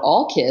for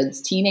all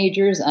kids,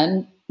 teenagers,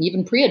 and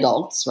even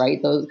pre-adults,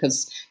 right? Those,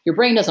 because your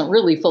brain doesn't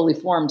really fully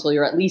form until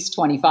you're at least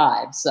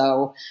 25.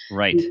 So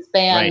we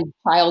span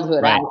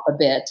childhood out a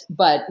bit,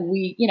 but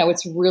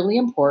it's really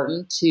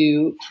important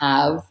to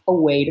have a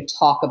way to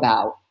talk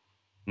about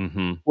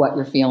what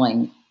you're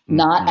feeling,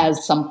 not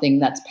as something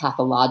that's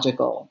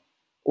pathological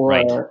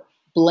or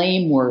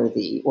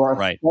blameworthy or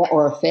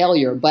a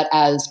failure, but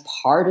as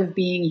part of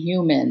being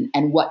human.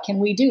 And what can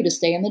we do to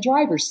stay in the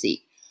driver's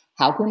seat?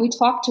 How can we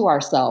talk to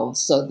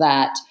ourselves so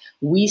that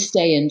we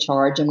stay in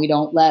charge and we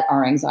don't let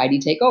our anxiety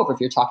take over? If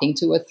you're talking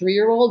to a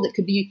 3-year-old, it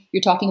could be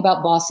you're talking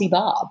about Bossy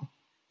Bob.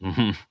 It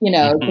can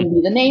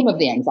be the name of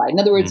the anxiety. In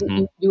other words,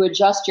 you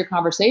adjust your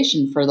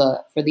conversation for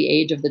the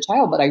age of the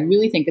child. But I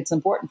really think it's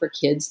important for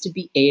kids to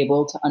be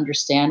able to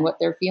understand what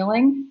they're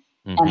feeling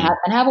and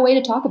have a way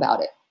to talk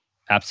about it.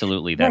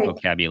 Absolutely, that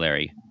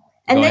vocabulary.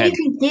 And then you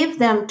can give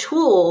them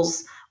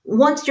tools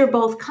once you're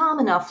both calm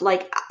enough.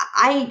 Like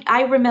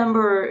I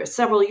remember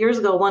several years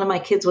ago, one of my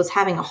kids was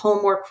having a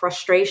homework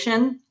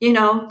frustration,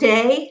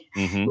 day,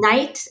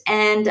 night.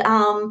 And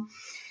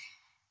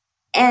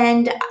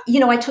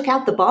I took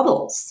out the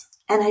bubbles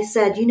and I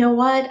said, you know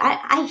what?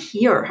 I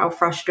hear how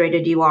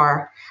frustrated you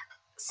are.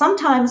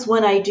 Sometimes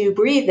when I do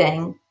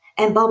breathing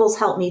and bubbles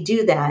help me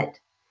do that,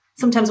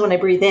 sometimes when I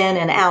breathe in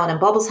and out and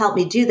bubbles help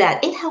me do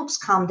that, it helps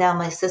calm down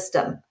my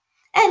system.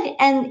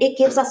 And it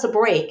gives us a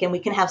break and we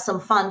can have some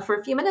fun for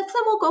a few minutes,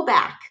 then we'll go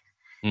back.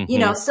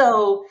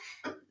 So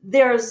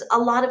there's a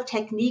lot of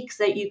techniques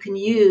that you can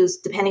use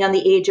depending on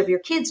the age of your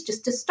kids,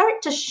 just to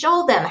start to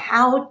show them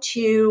how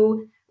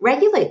to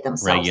regulate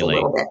themselves a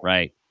little bit.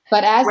 Right.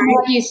 But as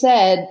Maggie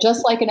said,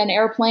 just like in an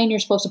airplane, you're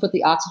supposed to put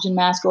the oxygen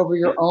mask over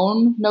your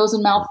own nose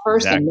and mouth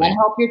first and then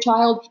help your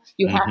child.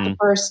 You have to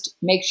first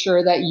make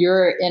sure that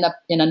you're in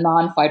a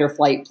non-fight or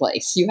flight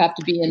place. You have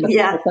to be in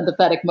the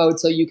sympathetic mode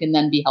so you can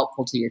then be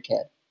helpful to your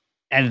kid.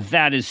 And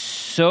that is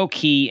so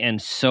key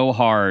and so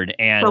hard.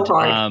 And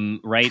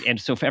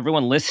And so for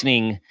everyone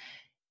listening,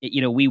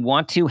 we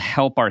want to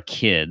help our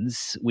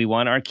kids. We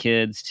want our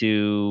kids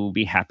to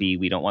be happy.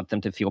 We don't want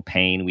them to feel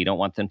pain. We don't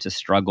want them to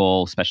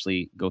struggle,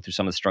 especially go through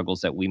some of the struggles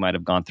that we might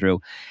have gone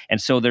through.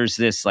 And so there's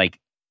this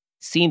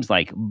seems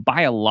like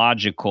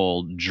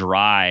biological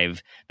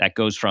drive that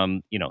goes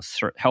from,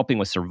 helping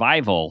with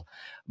survival,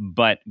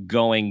 but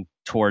going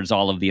towards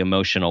all of the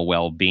emotional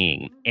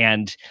well-being.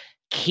 And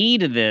key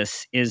to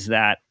this is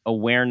that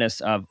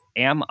awareness of,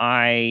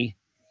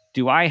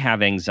 do I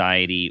have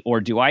anxiety,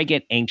 or do I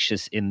get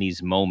anxious in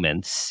these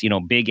moments?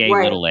 Big A,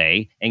 little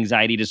a,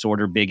 anxiety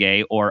disorder, big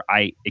A, or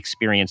I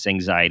experience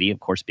anxiety, of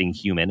course, being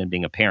human and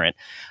being a parent.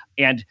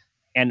 And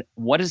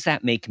what does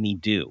that make me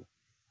do?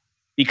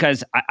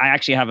 Because I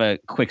actually have a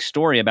quick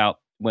story about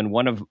when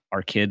one of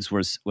our kids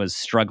was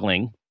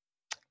struggling.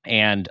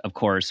 And of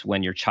course,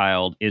 when your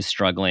child is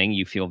struggling,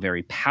 you feel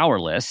very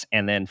powerless.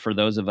 And then for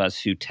those of us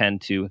who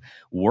tend to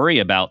worry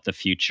about the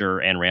future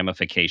and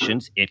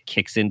ramifications, it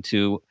kicks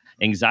into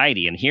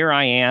anxiety. And here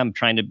I am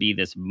trying to be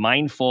this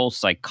mindful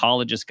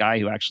psychologist guy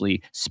who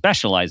actually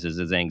specializes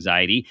in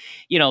anxiety,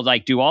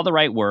 do all the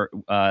right work,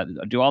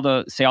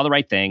 say all the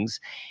right things.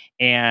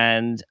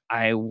 And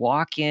I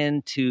walk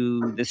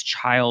into this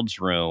child's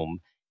room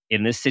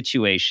in this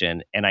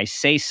situation and I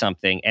say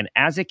something. And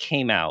as it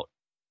came out,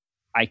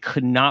 I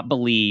could not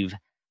believe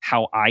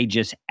how I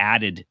just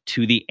added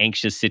to the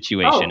anxious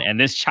situation. And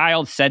this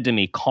child said to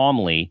me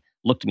calmly,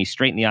 looked me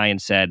straight in the eye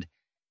and said,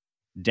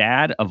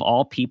 "Dad, of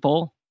all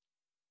people,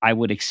 I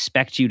would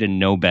expect you to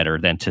know better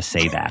than to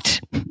say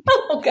that."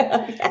 Oh,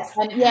 God.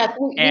 Yes.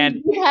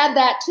 And we had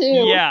that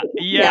too. Yeah.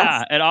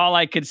 Yes. And all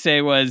I could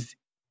say was,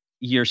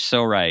 "You're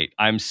so right.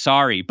 I'm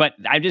sorry." But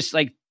I just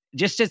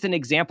as an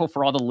example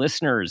for all the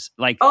listeners,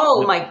 my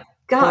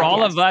God, for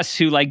all of us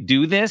who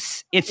do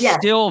this, it's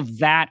still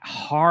that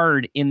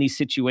hard in these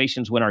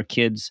situations when our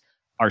kids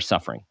are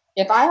suffering.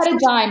 If I had a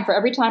dime for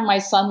every time my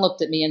son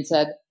looked at me and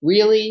said,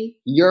 "Really?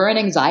 You're an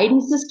anxiety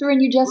sister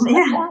and you just said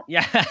that?"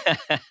 Yeah.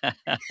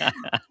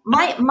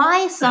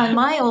 My son,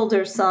 my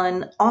older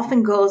son,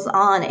 often goes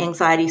on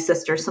Anxiety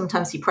Sister.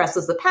 Sometimes he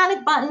presses the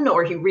panic button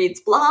or he reads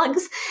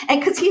blogs. And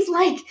because he's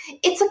like,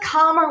 it's a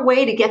calmer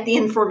way to get the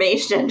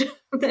information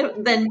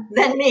than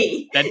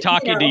me. Than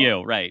talking to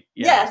you, right.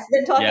 Yeah. Yes,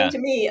 than talking to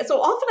me.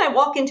 So often I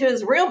walk into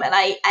his room and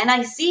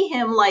I see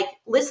him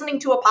listening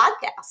to a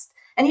podcast.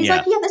 And he's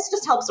like, yeah, this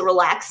just helps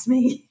relax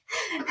me.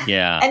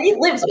 Yeah. And he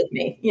lives with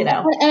me,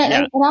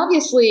 And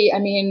obviously, I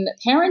mean,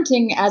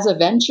 parenting as a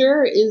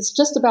venture is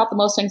just about the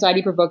most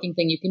anxiety-provoking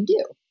thing you can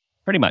do.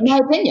 Pretty much. In my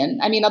opinion.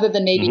 I mean, other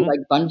than maybe like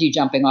bungee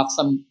jumping off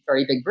some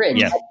very big bridge.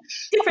 Yes.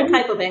 Different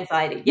type of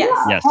anxiety.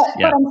 Yes.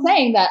 But I'm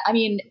saying that, I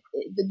mean,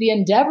 the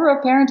endeavor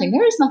of parenting,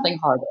 there is nothing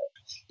harder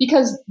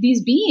because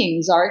these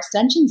beings are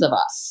extensions of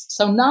us.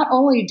 So not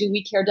only do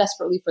we care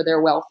desperately for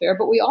their welfare,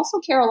 but we also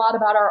care a lot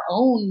about our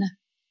own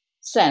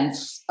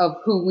sense of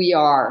who we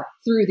are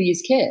through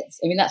these kids.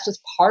 I mean, that's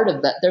just part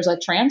of that. There's a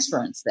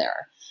transference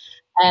there.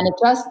 And it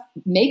just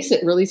makes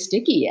it really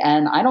sticky.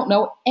 And I don't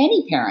know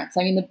any parents.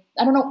 I mean,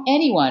 I don't know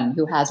anyone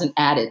who hasn't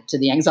added to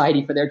the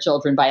anxiety for their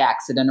children by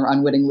accident or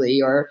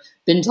unwittingly, or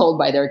been told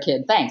by their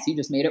kid, thanks, you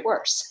just made it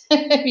worse.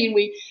 I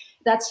mean,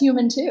 that's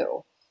human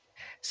too.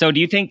 So do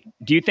you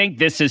think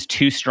this is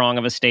too strong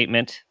of a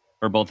statement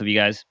for both of you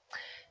guys?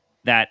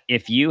 That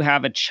if you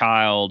have a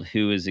child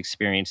who is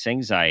experiencing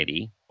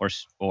anxiety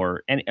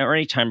or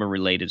any type of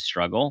related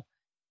struggle,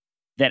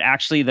 that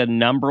actually the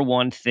number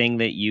one thing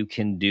that you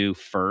can do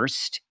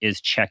first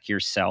is check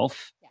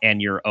yourself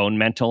and your own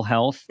mental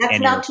health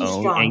and your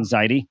own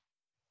anxiety.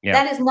 Yeah.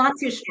 That is not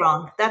too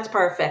strong. That's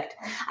perfect.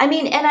 I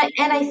mean, and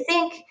I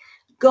think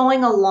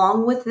going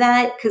along with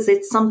that, because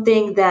it's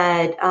something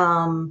that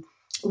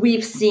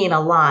we've seen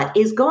a lot,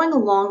 is going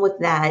along with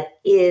that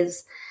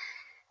is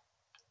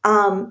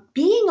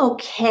being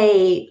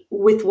okay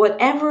with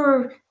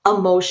whatever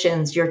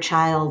emotions your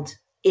child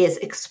is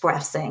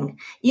expressing.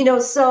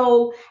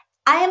 So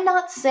I am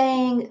not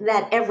saying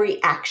that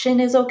every action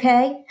is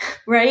okay,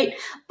 right?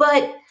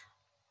 But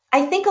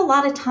I think a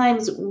lot of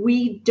times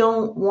we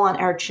don't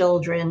want our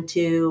children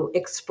to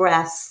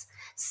express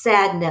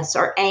sadness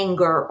or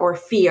anger or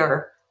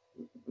fear.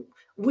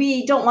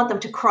 We don't want them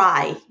to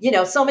cry.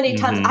 So many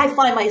times I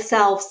find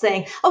myself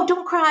saying, oh,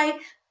 don't cry.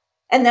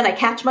 And then I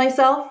catch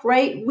myself,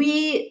 right?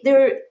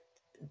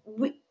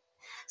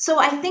 So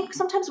I think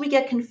sometimes we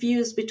get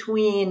confused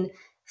between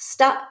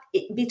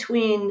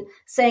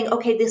saying,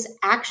 okay, this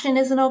action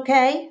isn't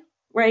okay,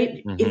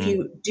 right? If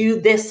you do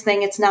this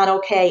thing, it's not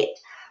okay,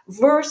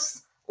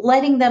 versus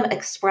letting them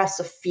express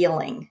a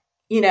feeling,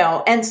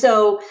 And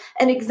so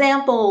an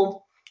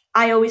example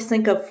I always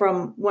think of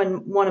from when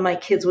one of my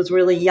kids was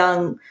really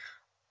young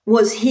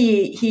was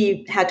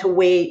he had to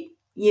wait,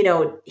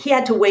 he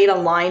had to wait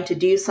online to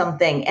do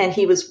something, and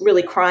he was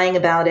really crying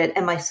about it.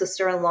 And my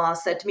sister-in-law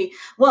said to me,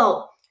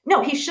 well,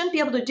 no, he shouldn't be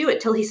able to do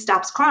it till he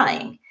stops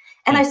crying.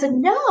 And I said,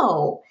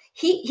 no,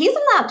 he's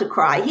allowed to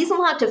cry. He's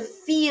allowed to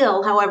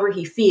feel however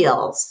he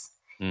feels.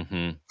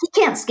 He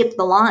can't skip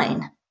the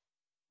line.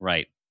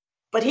 Right.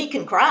 But he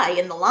can cry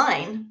in the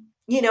line,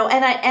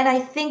 and I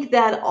think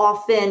that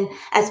often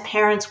as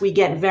parents, we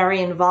get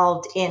very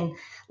involved in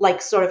like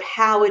sort of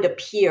how it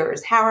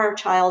appears, how our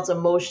child's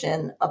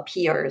emotion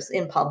appears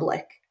in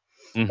public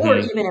or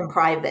even in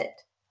private.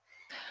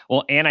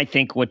 Well, and I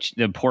think the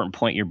important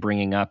point you're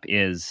bringing up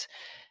is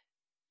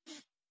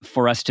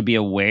for us to be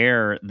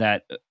aware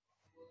that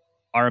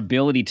our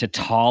ability to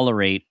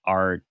tolerate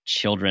our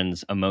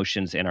children's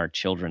emotions and our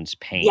children's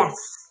pain. Yes.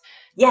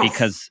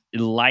 Because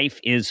life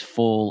is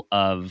full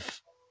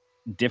of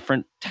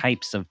different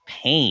types of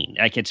pain.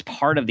 Like it's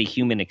part of the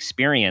human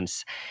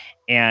experience.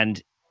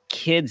 And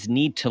kids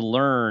need to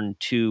learn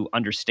to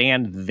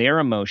understand their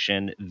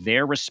emotion,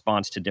 their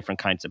response to different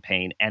kinds of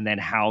pain, and then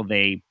how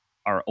they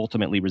are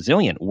ultimately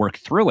resilient, work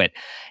through it.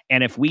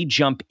 And if we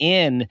jump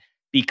in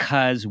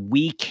because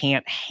we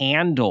can't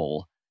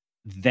handle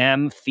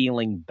them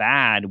feeling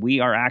bad, we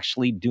are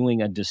actually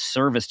doing a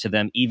disservice to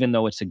them, even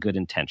though it's a good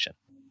intention.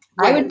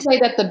 I would say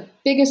that the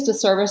biggest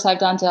disservice I've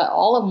done to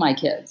all of my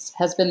kids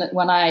has been that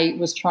when I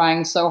was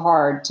trying so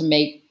hard to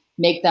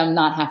make them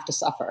not have to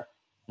suffer.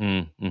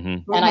 And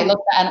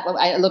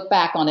I look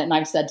back on it and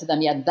I've said to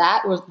them,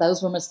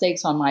 those were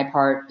mistakes on my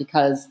part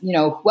because,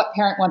 what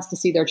parent wants to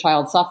see their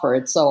child suffer?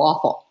 It's so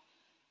awful.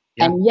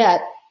 Yeah. And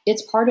yet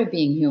it's part of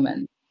being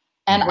human.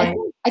 And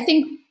I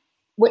think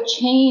what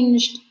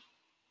changed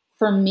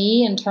for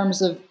me in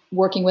terms of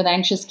working with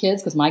anxious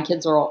kids, because my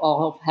kids are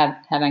all have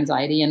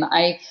anxiety. And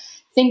I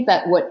think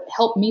that what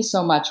helped me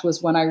so much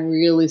was when I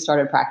really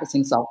started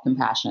practicing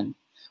self-compassion.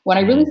 When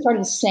I really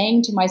started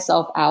saying to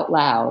myself out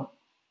loud,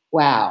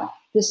 wow,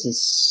 this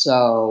is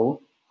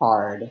so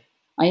hard.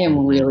 I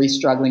am really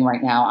struggling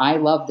right now. I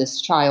love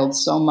this child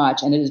so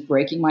much, and it is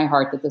breaking my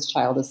heart that this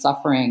child is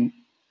suffering.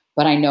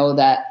 But I know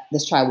that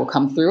this child will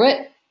come through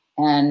it,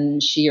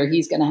 and she or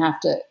he's going to have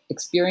to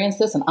experience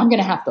this, and I'm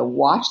going to have to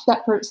watch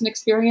that person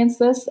experience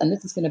this, and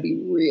this is going to be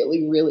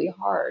really, really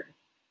hard.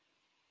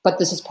 But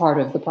this is part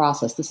of the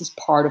process. This is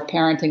part of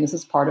parenting. This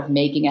is part of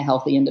making a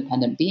healthy,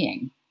 independent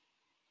being.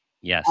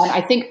 Yes. And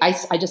I think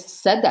I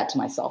just said that to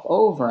myself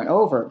over and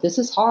over. This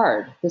is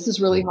hard. This is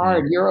really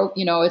hard.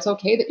 It's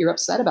okay that you're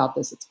upset about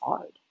this. It's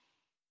hard.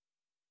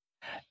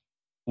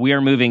 We are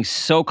moving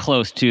so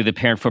close to the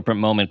parent footprint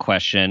moment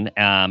question.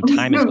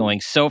 Time is going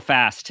so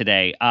fast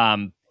today.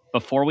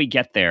 Before we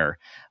get there,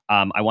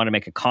 I want to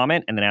make a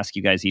comment and then ask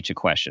you guys each a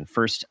question.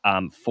 First,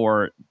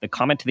 for the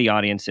comment to the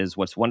audience is,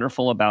 what's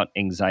wonderful about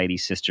Anxiety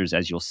Sisters,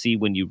 as you'll see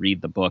when you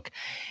read the book,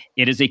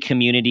 it is a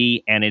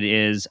community and it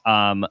is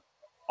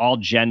all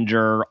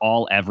gender,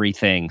 all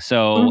everything.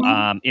 So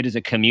it is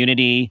a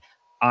community.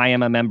 I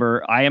am a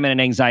member. I am an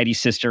Anxiety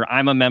Sister.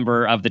 I'm a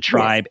member of the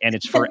tribe, and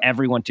it's for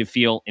everyone to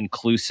feel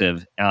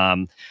inclusive,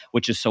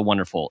 which is so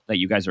wonderful that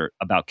you guys are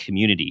about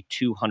community.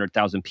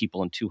 200,000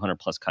 people in 200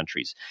 plus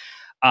countries.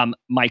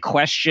 My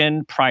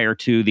question prior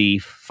to the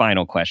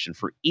final question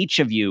for each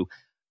of you,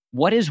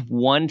 what is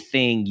one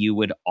thing you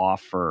would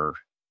offer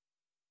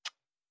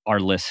our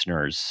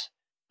listeners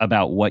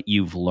about what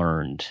you've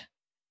learned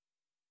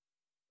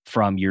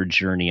from your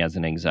journey as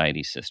an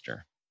Anxiety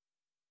Sister?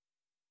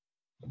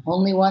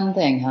 Only one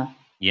thing, huh?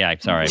 Yeah,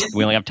 sorry.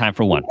 We only have time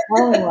for one.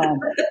 Only one.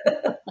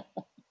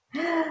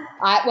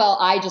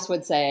 I just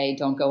would say,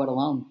 don't go it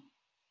alone.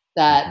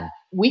 That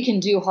we can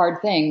do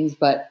hard things,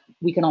 but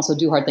we can also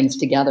do hard things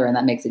together, and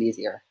that makes it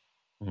easier.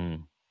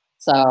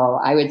 So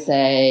I would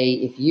say,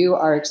 if you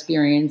are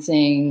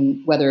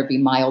experiencing, whether it be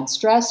mild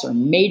stress or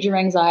major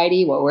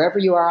anxiety, wherever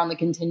you are on the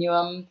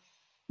continuum,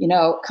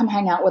 come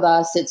hang out with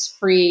us. It's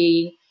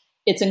free.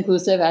 It's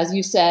inclusive, as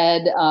you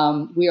said.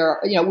 We are,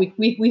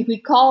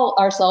 we call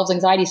ourselves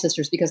Anxiety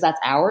Sisters because that's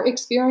our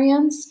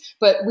experience.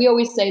 But we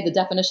always say the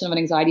definition of an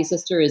Anxiety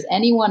Sister is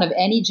anyone of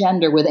any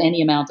gender with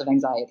any amount of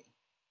anxiety.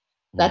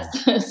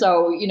 That's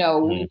so.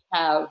 We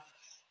have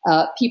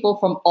people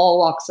from all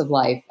walks of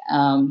life.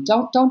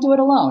 Don't do it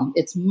alone.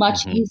 It's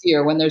much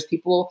easier when there's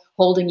people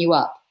holding you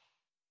up.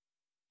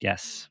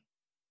 Yes,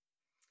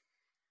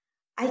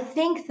 I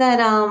think that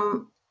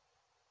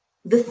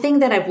the thing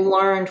that I've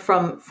learned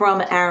from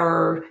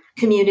our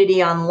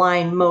community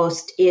online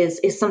most is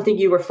something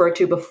you referred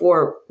to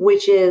before,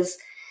 which is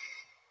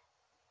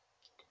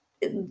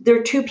there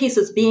are two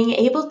pieces. Being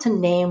able to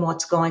name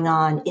what's going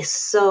on is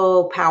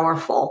so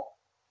powerful.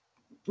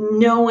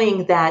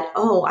 Knowing that,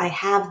 I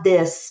have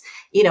this,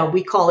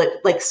 we call it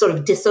like sort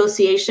of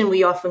dissociation.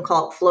 We often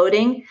call it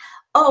floating.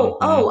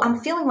 I'm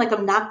feeling like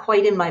I'm not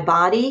quite in my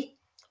body.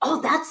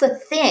 Oh, that's a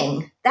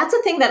thing. That's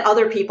a thing that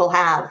other people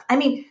have. I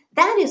mean,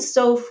 that is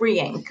so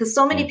freeing because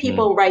so many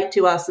people write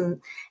to us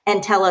and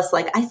tell us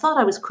like, I thought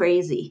I was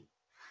crazy.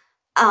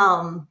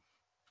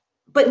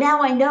 But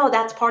now I know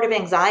that's part of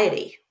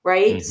anxiety,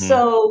 right?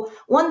 So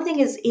one thing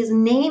is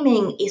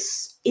naming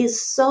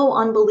is so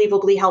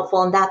unbelievably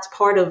helpful. And that's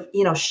part of,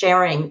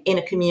 sharing in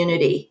a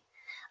community.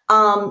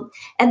 And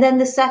then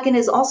the second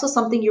is also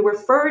something you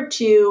referred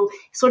to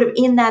sort of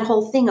in that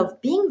whole thing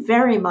of being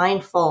very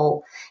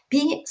mindful,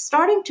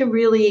 starting to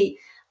really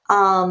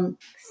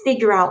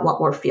figure out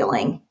what we're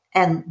feeling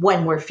and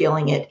when we're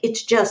feeling it.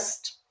 It's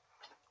just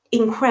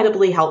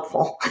incredibly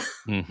helpful.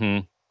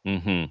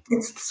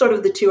 It's sort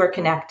of the two are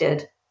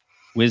connected.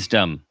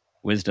 Wisdom,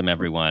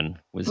 everyone.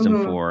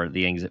 Wisdom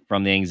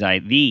from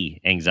the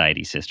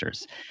Anxiety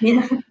Sisters.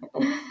 Yeah.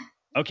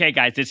 Okay,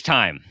 guys, it's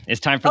time. It's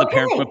time for the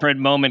Parent Footprint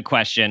Moment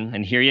question,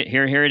 and here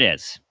it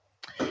is.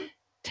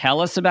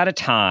 Tell us about a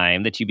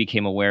time that you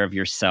became aware of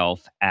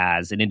yourself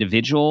as an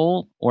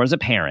individual or as a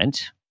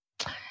parent,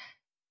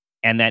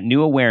 and that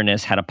new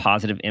awareness had a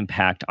positive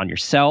impact on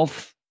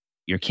yourself,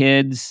 your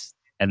kids,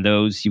 and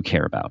those you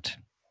care about.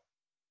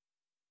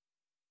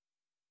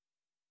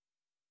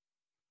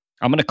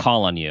 I'm going to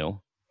call on you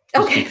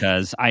just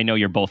because I know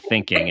you're both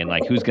thinking and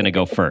like, who's going to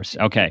go first?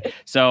 Okay.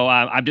 So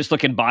I'm just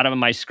looking bottom of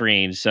my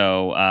screen.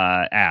 So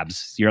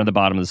Abs, you're on the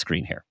bottom of the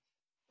screen here.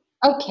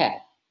 Okay.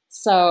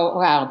 So,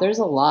 wow, there's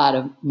a lot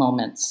of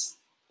moments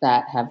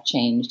that have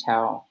changed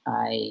how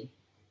I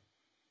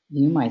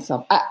view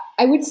myself.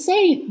 I would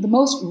say the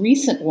most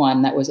recent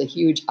one that was a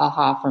huge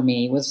aha for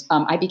me was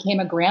I became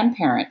a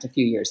grandparent a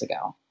few years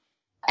ago.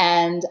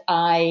 And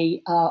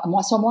I'm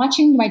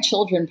watching my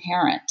children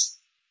parent.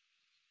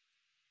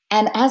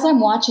 And as I'm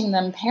watching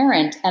them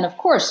parent, and of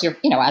course,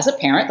 as a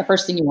parent, the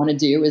first thing you want to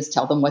do is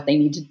tell them what they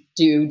need to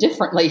do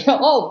differently.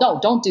 Oh, no,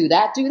 don't do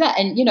that, do that.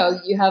 And,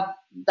 you have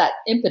that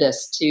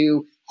impetus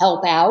to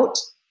help out.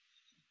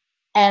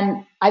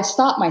 And I've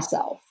stopped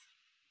myself.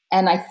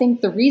 And I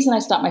think the reason I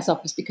stopped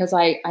myself is because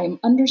I'm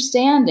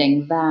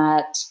understanding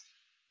that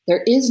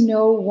there is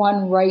no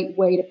one right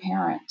way to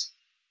parent.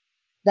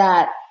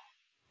 That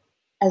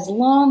as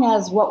long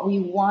as what we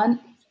want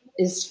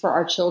is for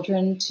our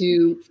children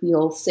to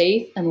feel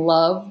safe and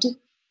loved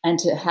and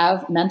to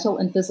have mental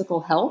and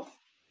physical health,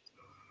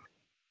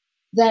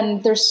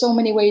 then there's so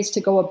many ways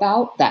to go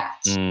about that.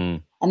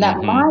 And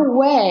that my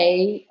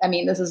way, I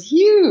mean, this is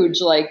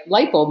huge, like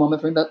light bulb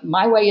moment for me, but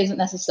my way isn't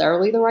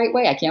necessarily the right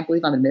way. I can't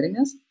believe I'm admitting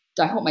this.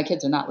 I hope my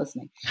kids are not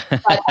listening.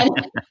 But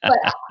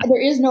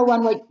there is no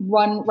one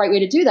right way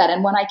to do that.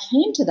 And when I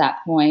came to that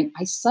point,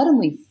 I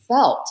suddenly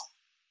felt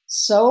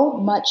so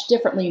much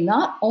differently,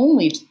 not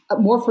only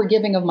more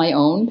forgiving of my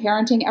own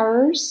parenting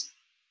errors,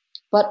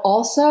 but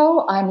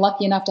also I'm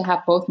lucky enough to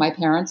have both my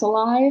parents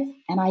alive.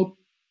 And I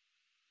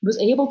was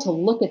able to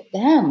look at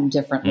them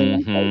differently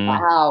and say,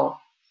 wow,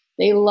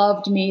 They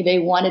loved me. They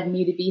wanted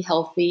me to be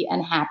healthy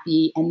and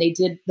happy. And they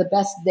did the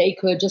best they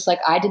could, just like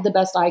I did the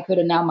best I could.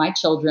 And now my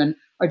children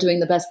are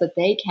doing the best that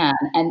they can.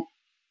 And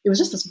it was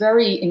just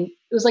it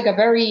was like a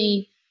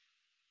very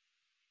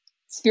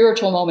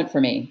spiritual moment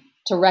for me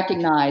to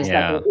recognize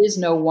that there is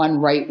no one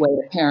right way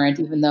to parent,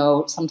 even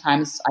though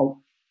sometimes I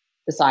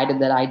decided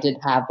that I did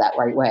have that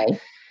right way.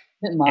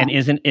 And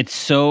isn't it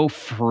so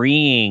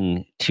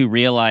freeing to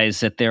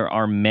realize that there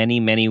are many,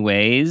 many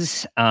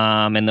ways?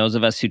 And those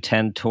of us who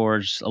tend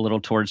towards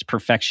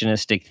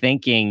perfectionistic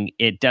thinking,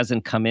 it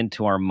doesn't come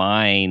into our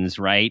minds,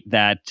 right?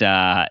 That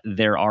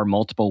there are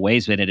multiple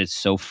ways, but it is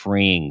so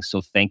freeing.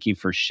 So thank you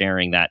for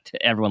sharing that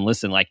to everyone.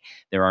 Listen, like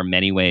there are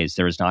many ways.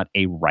 There is not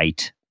a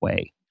right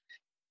way.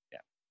 Yeah.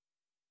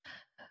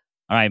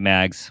 All right,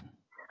 Mags.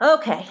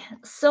 Okay,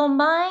 so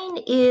mine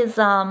is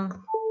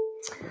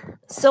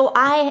so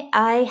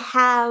I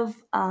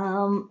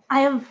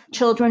have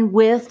children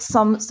with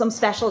some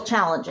special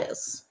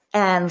challenges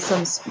and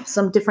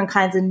some different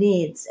kinds of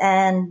needs,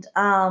 and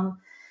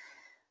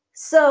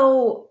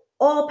so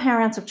all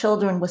parents of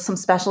children with some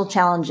special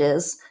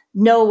challenges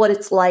know what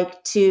it's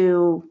like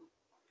to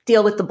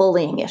deal with the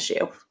bullying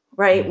issue,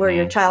 right? Where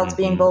your child's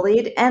being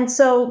bullied, and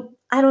so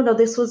I don't know.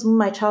 This was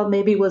my child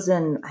maybe was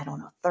in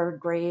third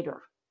grade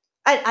or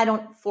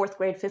fourth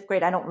grade, fifth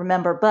grade. I don't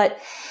remember, but.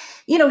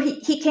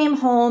 He came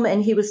home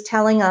and he was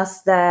telling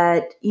us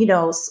that,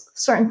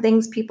 certain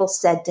things people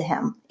said to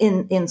him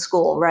in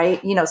school,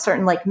 right?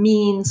 Certain like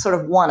mean sort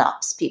of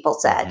one-ups people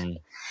said. Mm-hmm.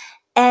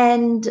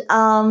 And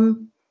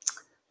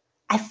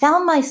I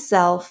found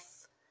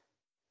myself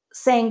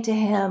saying to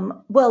him,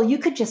 well, you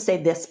could just say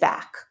this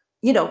back,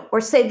 or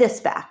say this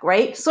back,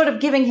 right? Sort of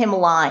giving him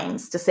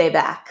lines to say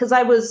back. Because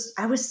I was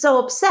so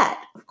upset,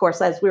 of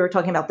course, as we were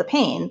talking about the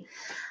pain.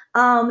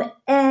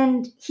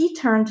 And he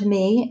turned to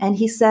me and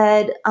he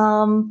said,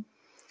 Mom,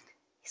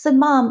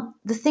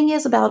 the thing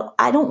is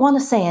I don't want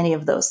to say any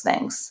of those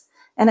things.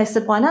 And I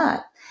said, why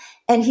not?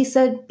 And he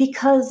said,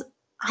 because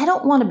I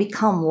don't want to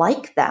become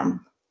like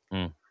them.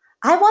 Mm.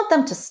 I want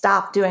them to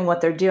stop doing what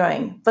they're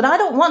doing, but I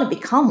don't want to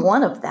become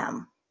one of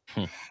them.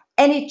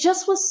 And it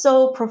just was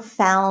so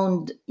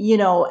profound,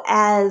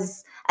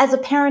 as a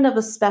parent of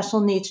a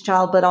special needs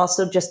child, but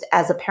also just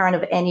as a parent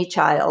of any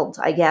child,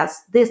 I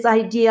guess, this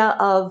idea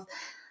of,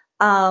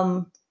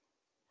 I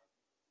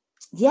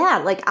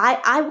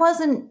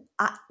wasn't,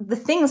 the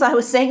things I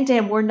was saying to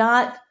him were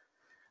not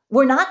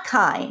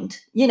kind.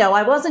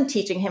 I wasn't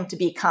teaching him to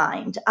be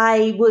kind.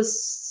 I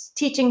was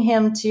teaching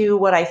him to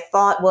what I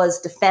thought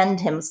was defend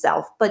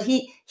himself, but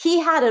he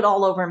had it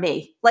all over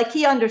me. Like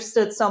he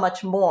understood so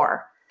much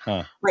more.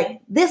 Huh.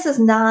 Like, this is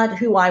not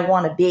who I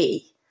want to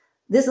be.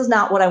 This is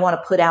not what I want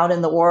to put out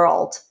in the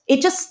world.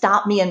 It just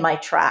stopped me in my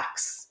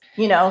tracks,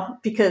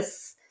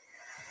 because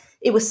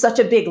it was such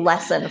a big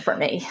lesson for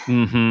me.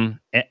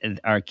 Mm-hmm.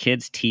 Our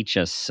kids teach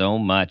us so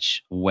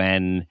much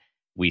when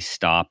we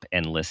stop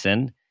and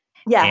listen.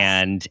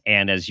 Yes.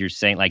 And as you're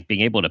saying, like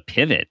being able to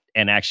pivot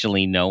and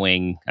actually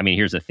knowing, I mean,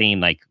 here's a theme,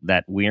 like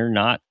that we're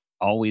not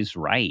always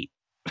right.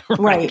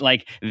 Right.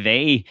 Like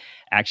they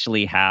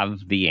actually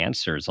have the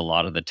answers a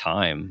lot of the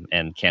time.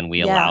 And can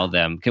we allow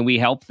them, can we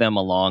help them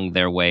along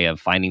their way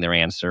of finding their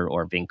answer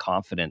or being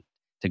confident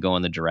to go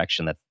in the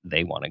direction that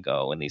they want to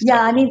go in these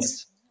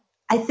moments?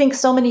 I think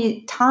so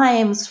many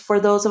times for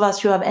those of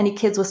us who have any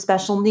kids with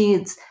special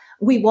needs,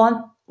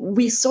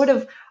 we sort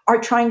of are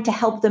trying to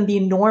help them be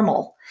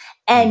normal.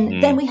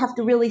 And then we have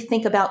to really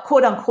think about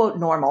quote unquote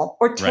normal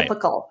or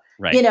typical,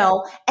 right.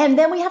 And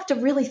then we have to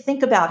really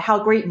think about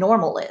how great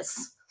normal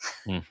is,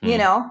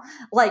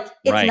 like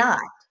it's not.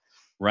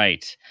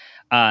 Right.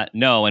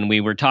 No, and we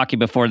were talking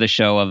before the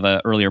show of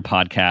an earlier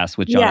podcast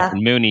with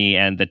Jonathan Mooney,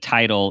 and the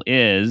title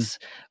is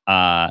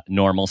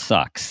Normal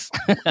Sucks.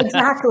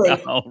 Exactly.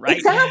 So, right?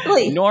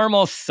 Exactly.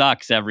 Normal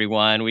sucks,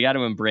 everyone. We got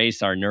to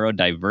embrace our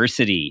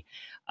neurodiversity,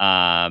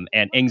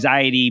 and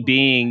anxiety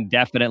being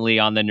definitely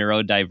on the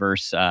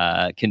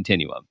neurodiverse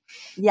continuum.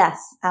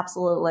 Yes,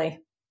 absolutely.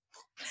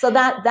 So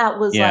that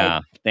was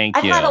thank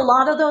you. I had a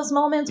lot of those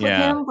moments with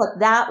him,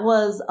 but that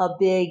was a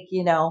big,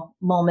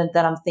 moment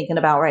that I'm thinking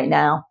about right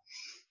now.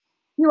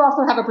 You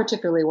also have a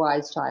particularly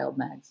wise child,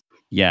 Mags.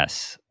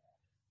 Yes.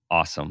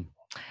 Awesome.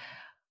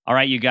 All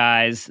right, you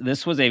guys,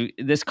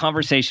 this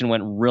conversation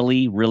went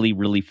really, really,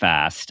 really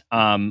fast.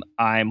 I'm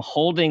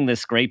holding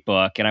this great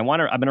book, and I'm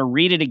going to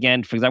read it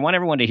again because I want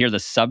everyone to hear the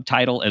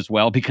subtitle as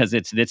well, because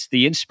it's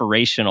the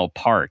inspirational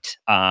part.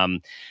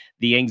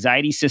 The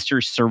Anxiety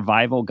Sisters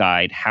Survival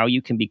Guide: How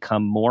You Can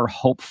Become More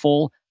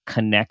Hopeful,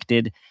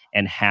 Connected,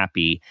 and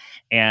Happy.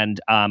 And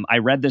I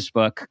read this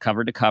book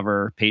cover to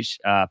cover, page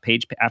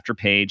after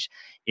page.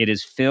 It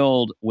is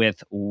filled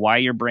with why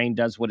your brain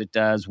does what it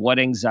does, what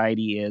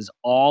anxiety is,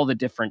 all the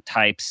different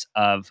types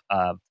of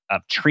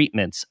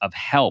treatments, of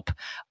help,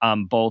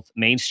 both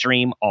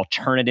mainstream,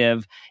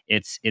 alternative.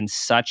 It's in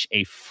such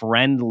a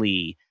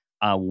friendly,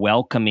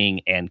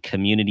 welcoming, and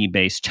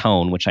community-based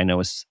tone, which I know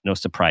is no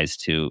surprise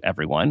to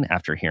everyone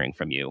after hearing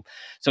from you.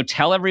 So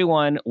tell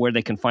everyone where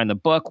they can find the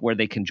book, where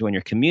they can join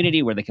your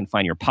community, where they can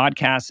find your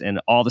podcast,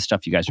 and all the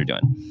stuff you guys are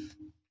doing.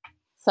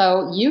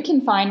 So you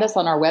can find us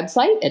on our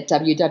website at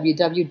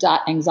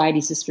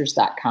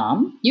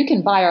www.anxietysisters.com. You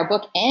can buy our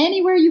book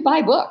anywhere you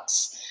buy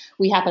books.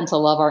 We happen to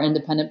love our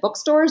independent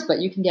bookstores, but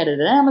you can get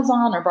it at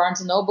Amazon or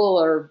Barnes & Noble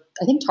or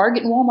I think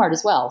Target and Walmart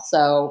as well.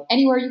 So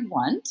anywhere you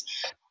want.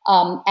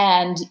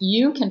 And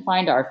you can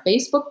find our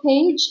Facebook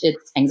page.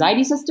 It's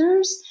Anxiety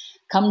Sisters.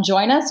 Come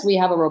join us. We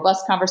have a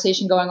robust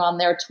conversation going on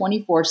there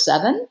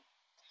 24/7.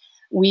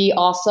 We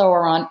also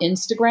are on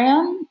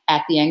Instagram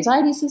at The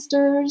Anxiety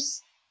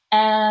Sisters.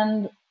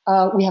 And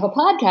we have a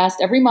podcast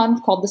every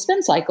month called The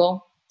Spin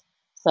Cycle.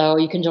 So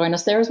you can join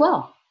us there as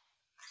well.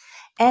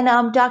 And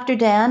Dr.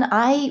 Dan,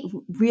 I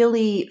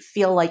really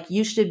feel like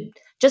you should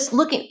just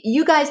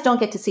you guys don't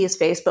get to see his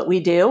face, but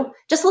we do.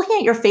 Just looking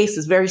at your face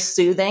is very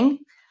soothing.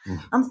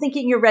 I'm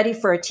thinking you're ready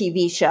for a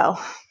TV show.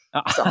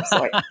 Some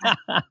sort.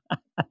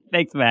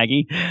 Thanks,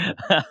 Maggie.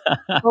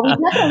 Well,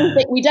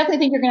 we definitely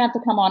think you're going to have to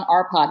come on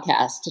our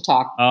podcast to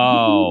talk.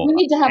 Oh, we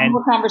need to have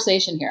more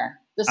conversation here.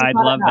 I'd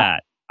love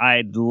that.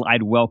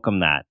 I'd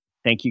welcome that.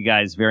 Thank you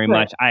guys very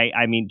much.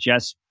 I mean,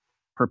 just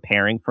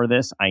preparing for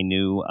this, I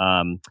knew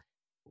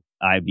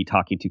I'd be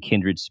talking to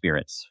kindred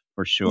spirits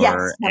for sure.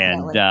 Yes,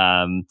 definitely.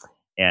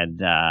 And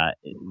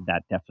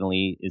that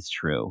definitely is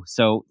true.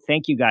 So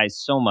thank you guys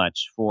so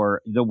much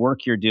for the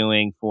work you're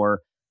doing, for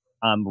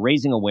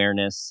raising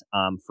awareness,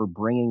 for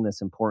bringing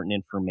this important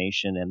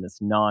information and this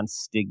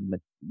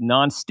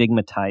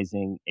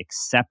non-stigmatizing,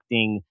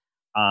 accepting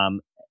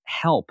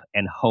help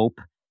and hope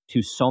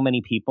to so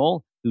many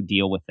people who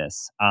deal with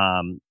this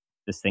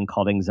thing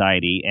called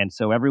anxiety. And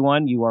so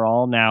everyone, you are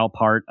all now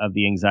part of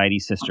the Anxiety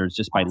Sisters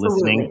just by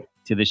listening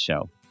to this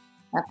show.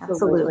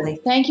 Absolutely.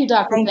 Thank you,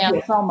 Dr.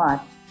 Dan, so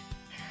much.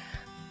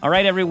 All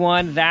right,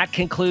 everyone, that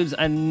concludes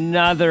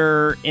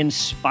another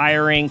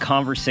inspiring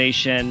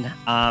conversation.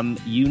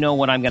 You know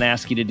what I'm going to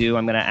ask you to do.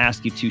 I'm going to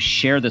ask you to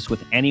share this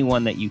with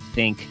anyone that you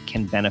think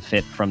can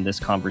benefit from this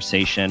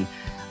conversation.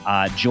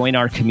 Join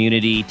our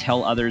community.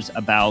 Tell others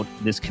about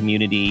this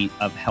community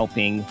of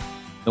helping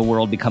the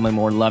world become a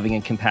more loving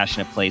and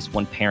compassionate place,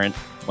 one parent,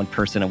 one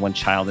person, and one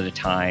child at a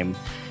time.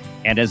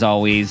 And as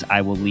always, I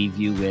will leave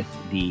you with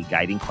the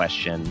guiding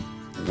question: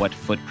 what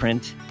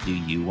footprint do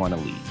you want to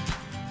leave?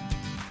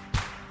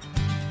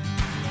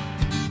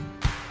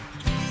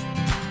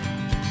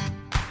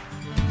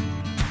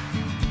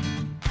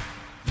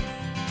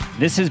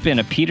 This has been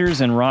a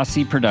Peters and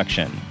Rossi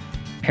production.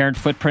 Parent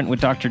Footprint with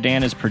Dr.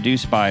 Dan is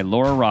produced by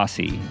Laura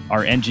Rossi.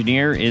 Our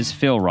engineer is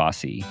Phil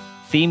Rossi.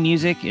 Theme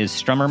music is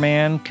Strummer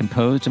Man,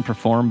 composed and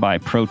performed by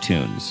Pro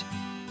Tunes.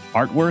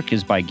 Artwork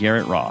is by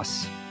Garrett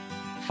Ross.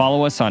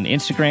 Follow us on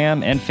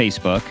Instagram and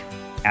Facebook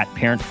at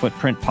Parent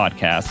Footprint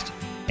Podcast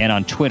and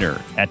on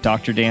Twitter at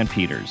Dr. Dan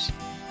Peters.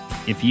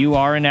 If you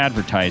are an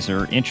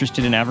advertiser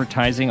interested in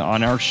advertising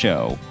on our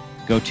show,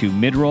 go to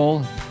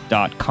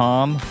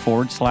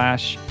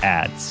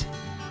midroll.com/ads.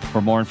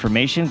 For more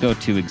information, go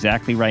to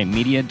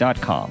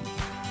exactlyrightmedia.com.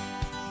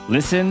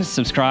 Listen,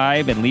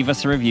 subscribe, and leave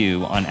us a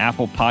review on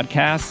Apple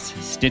Podcasts,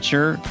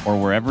 Stitcher, or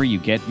wherever you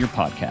get your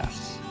podcasts.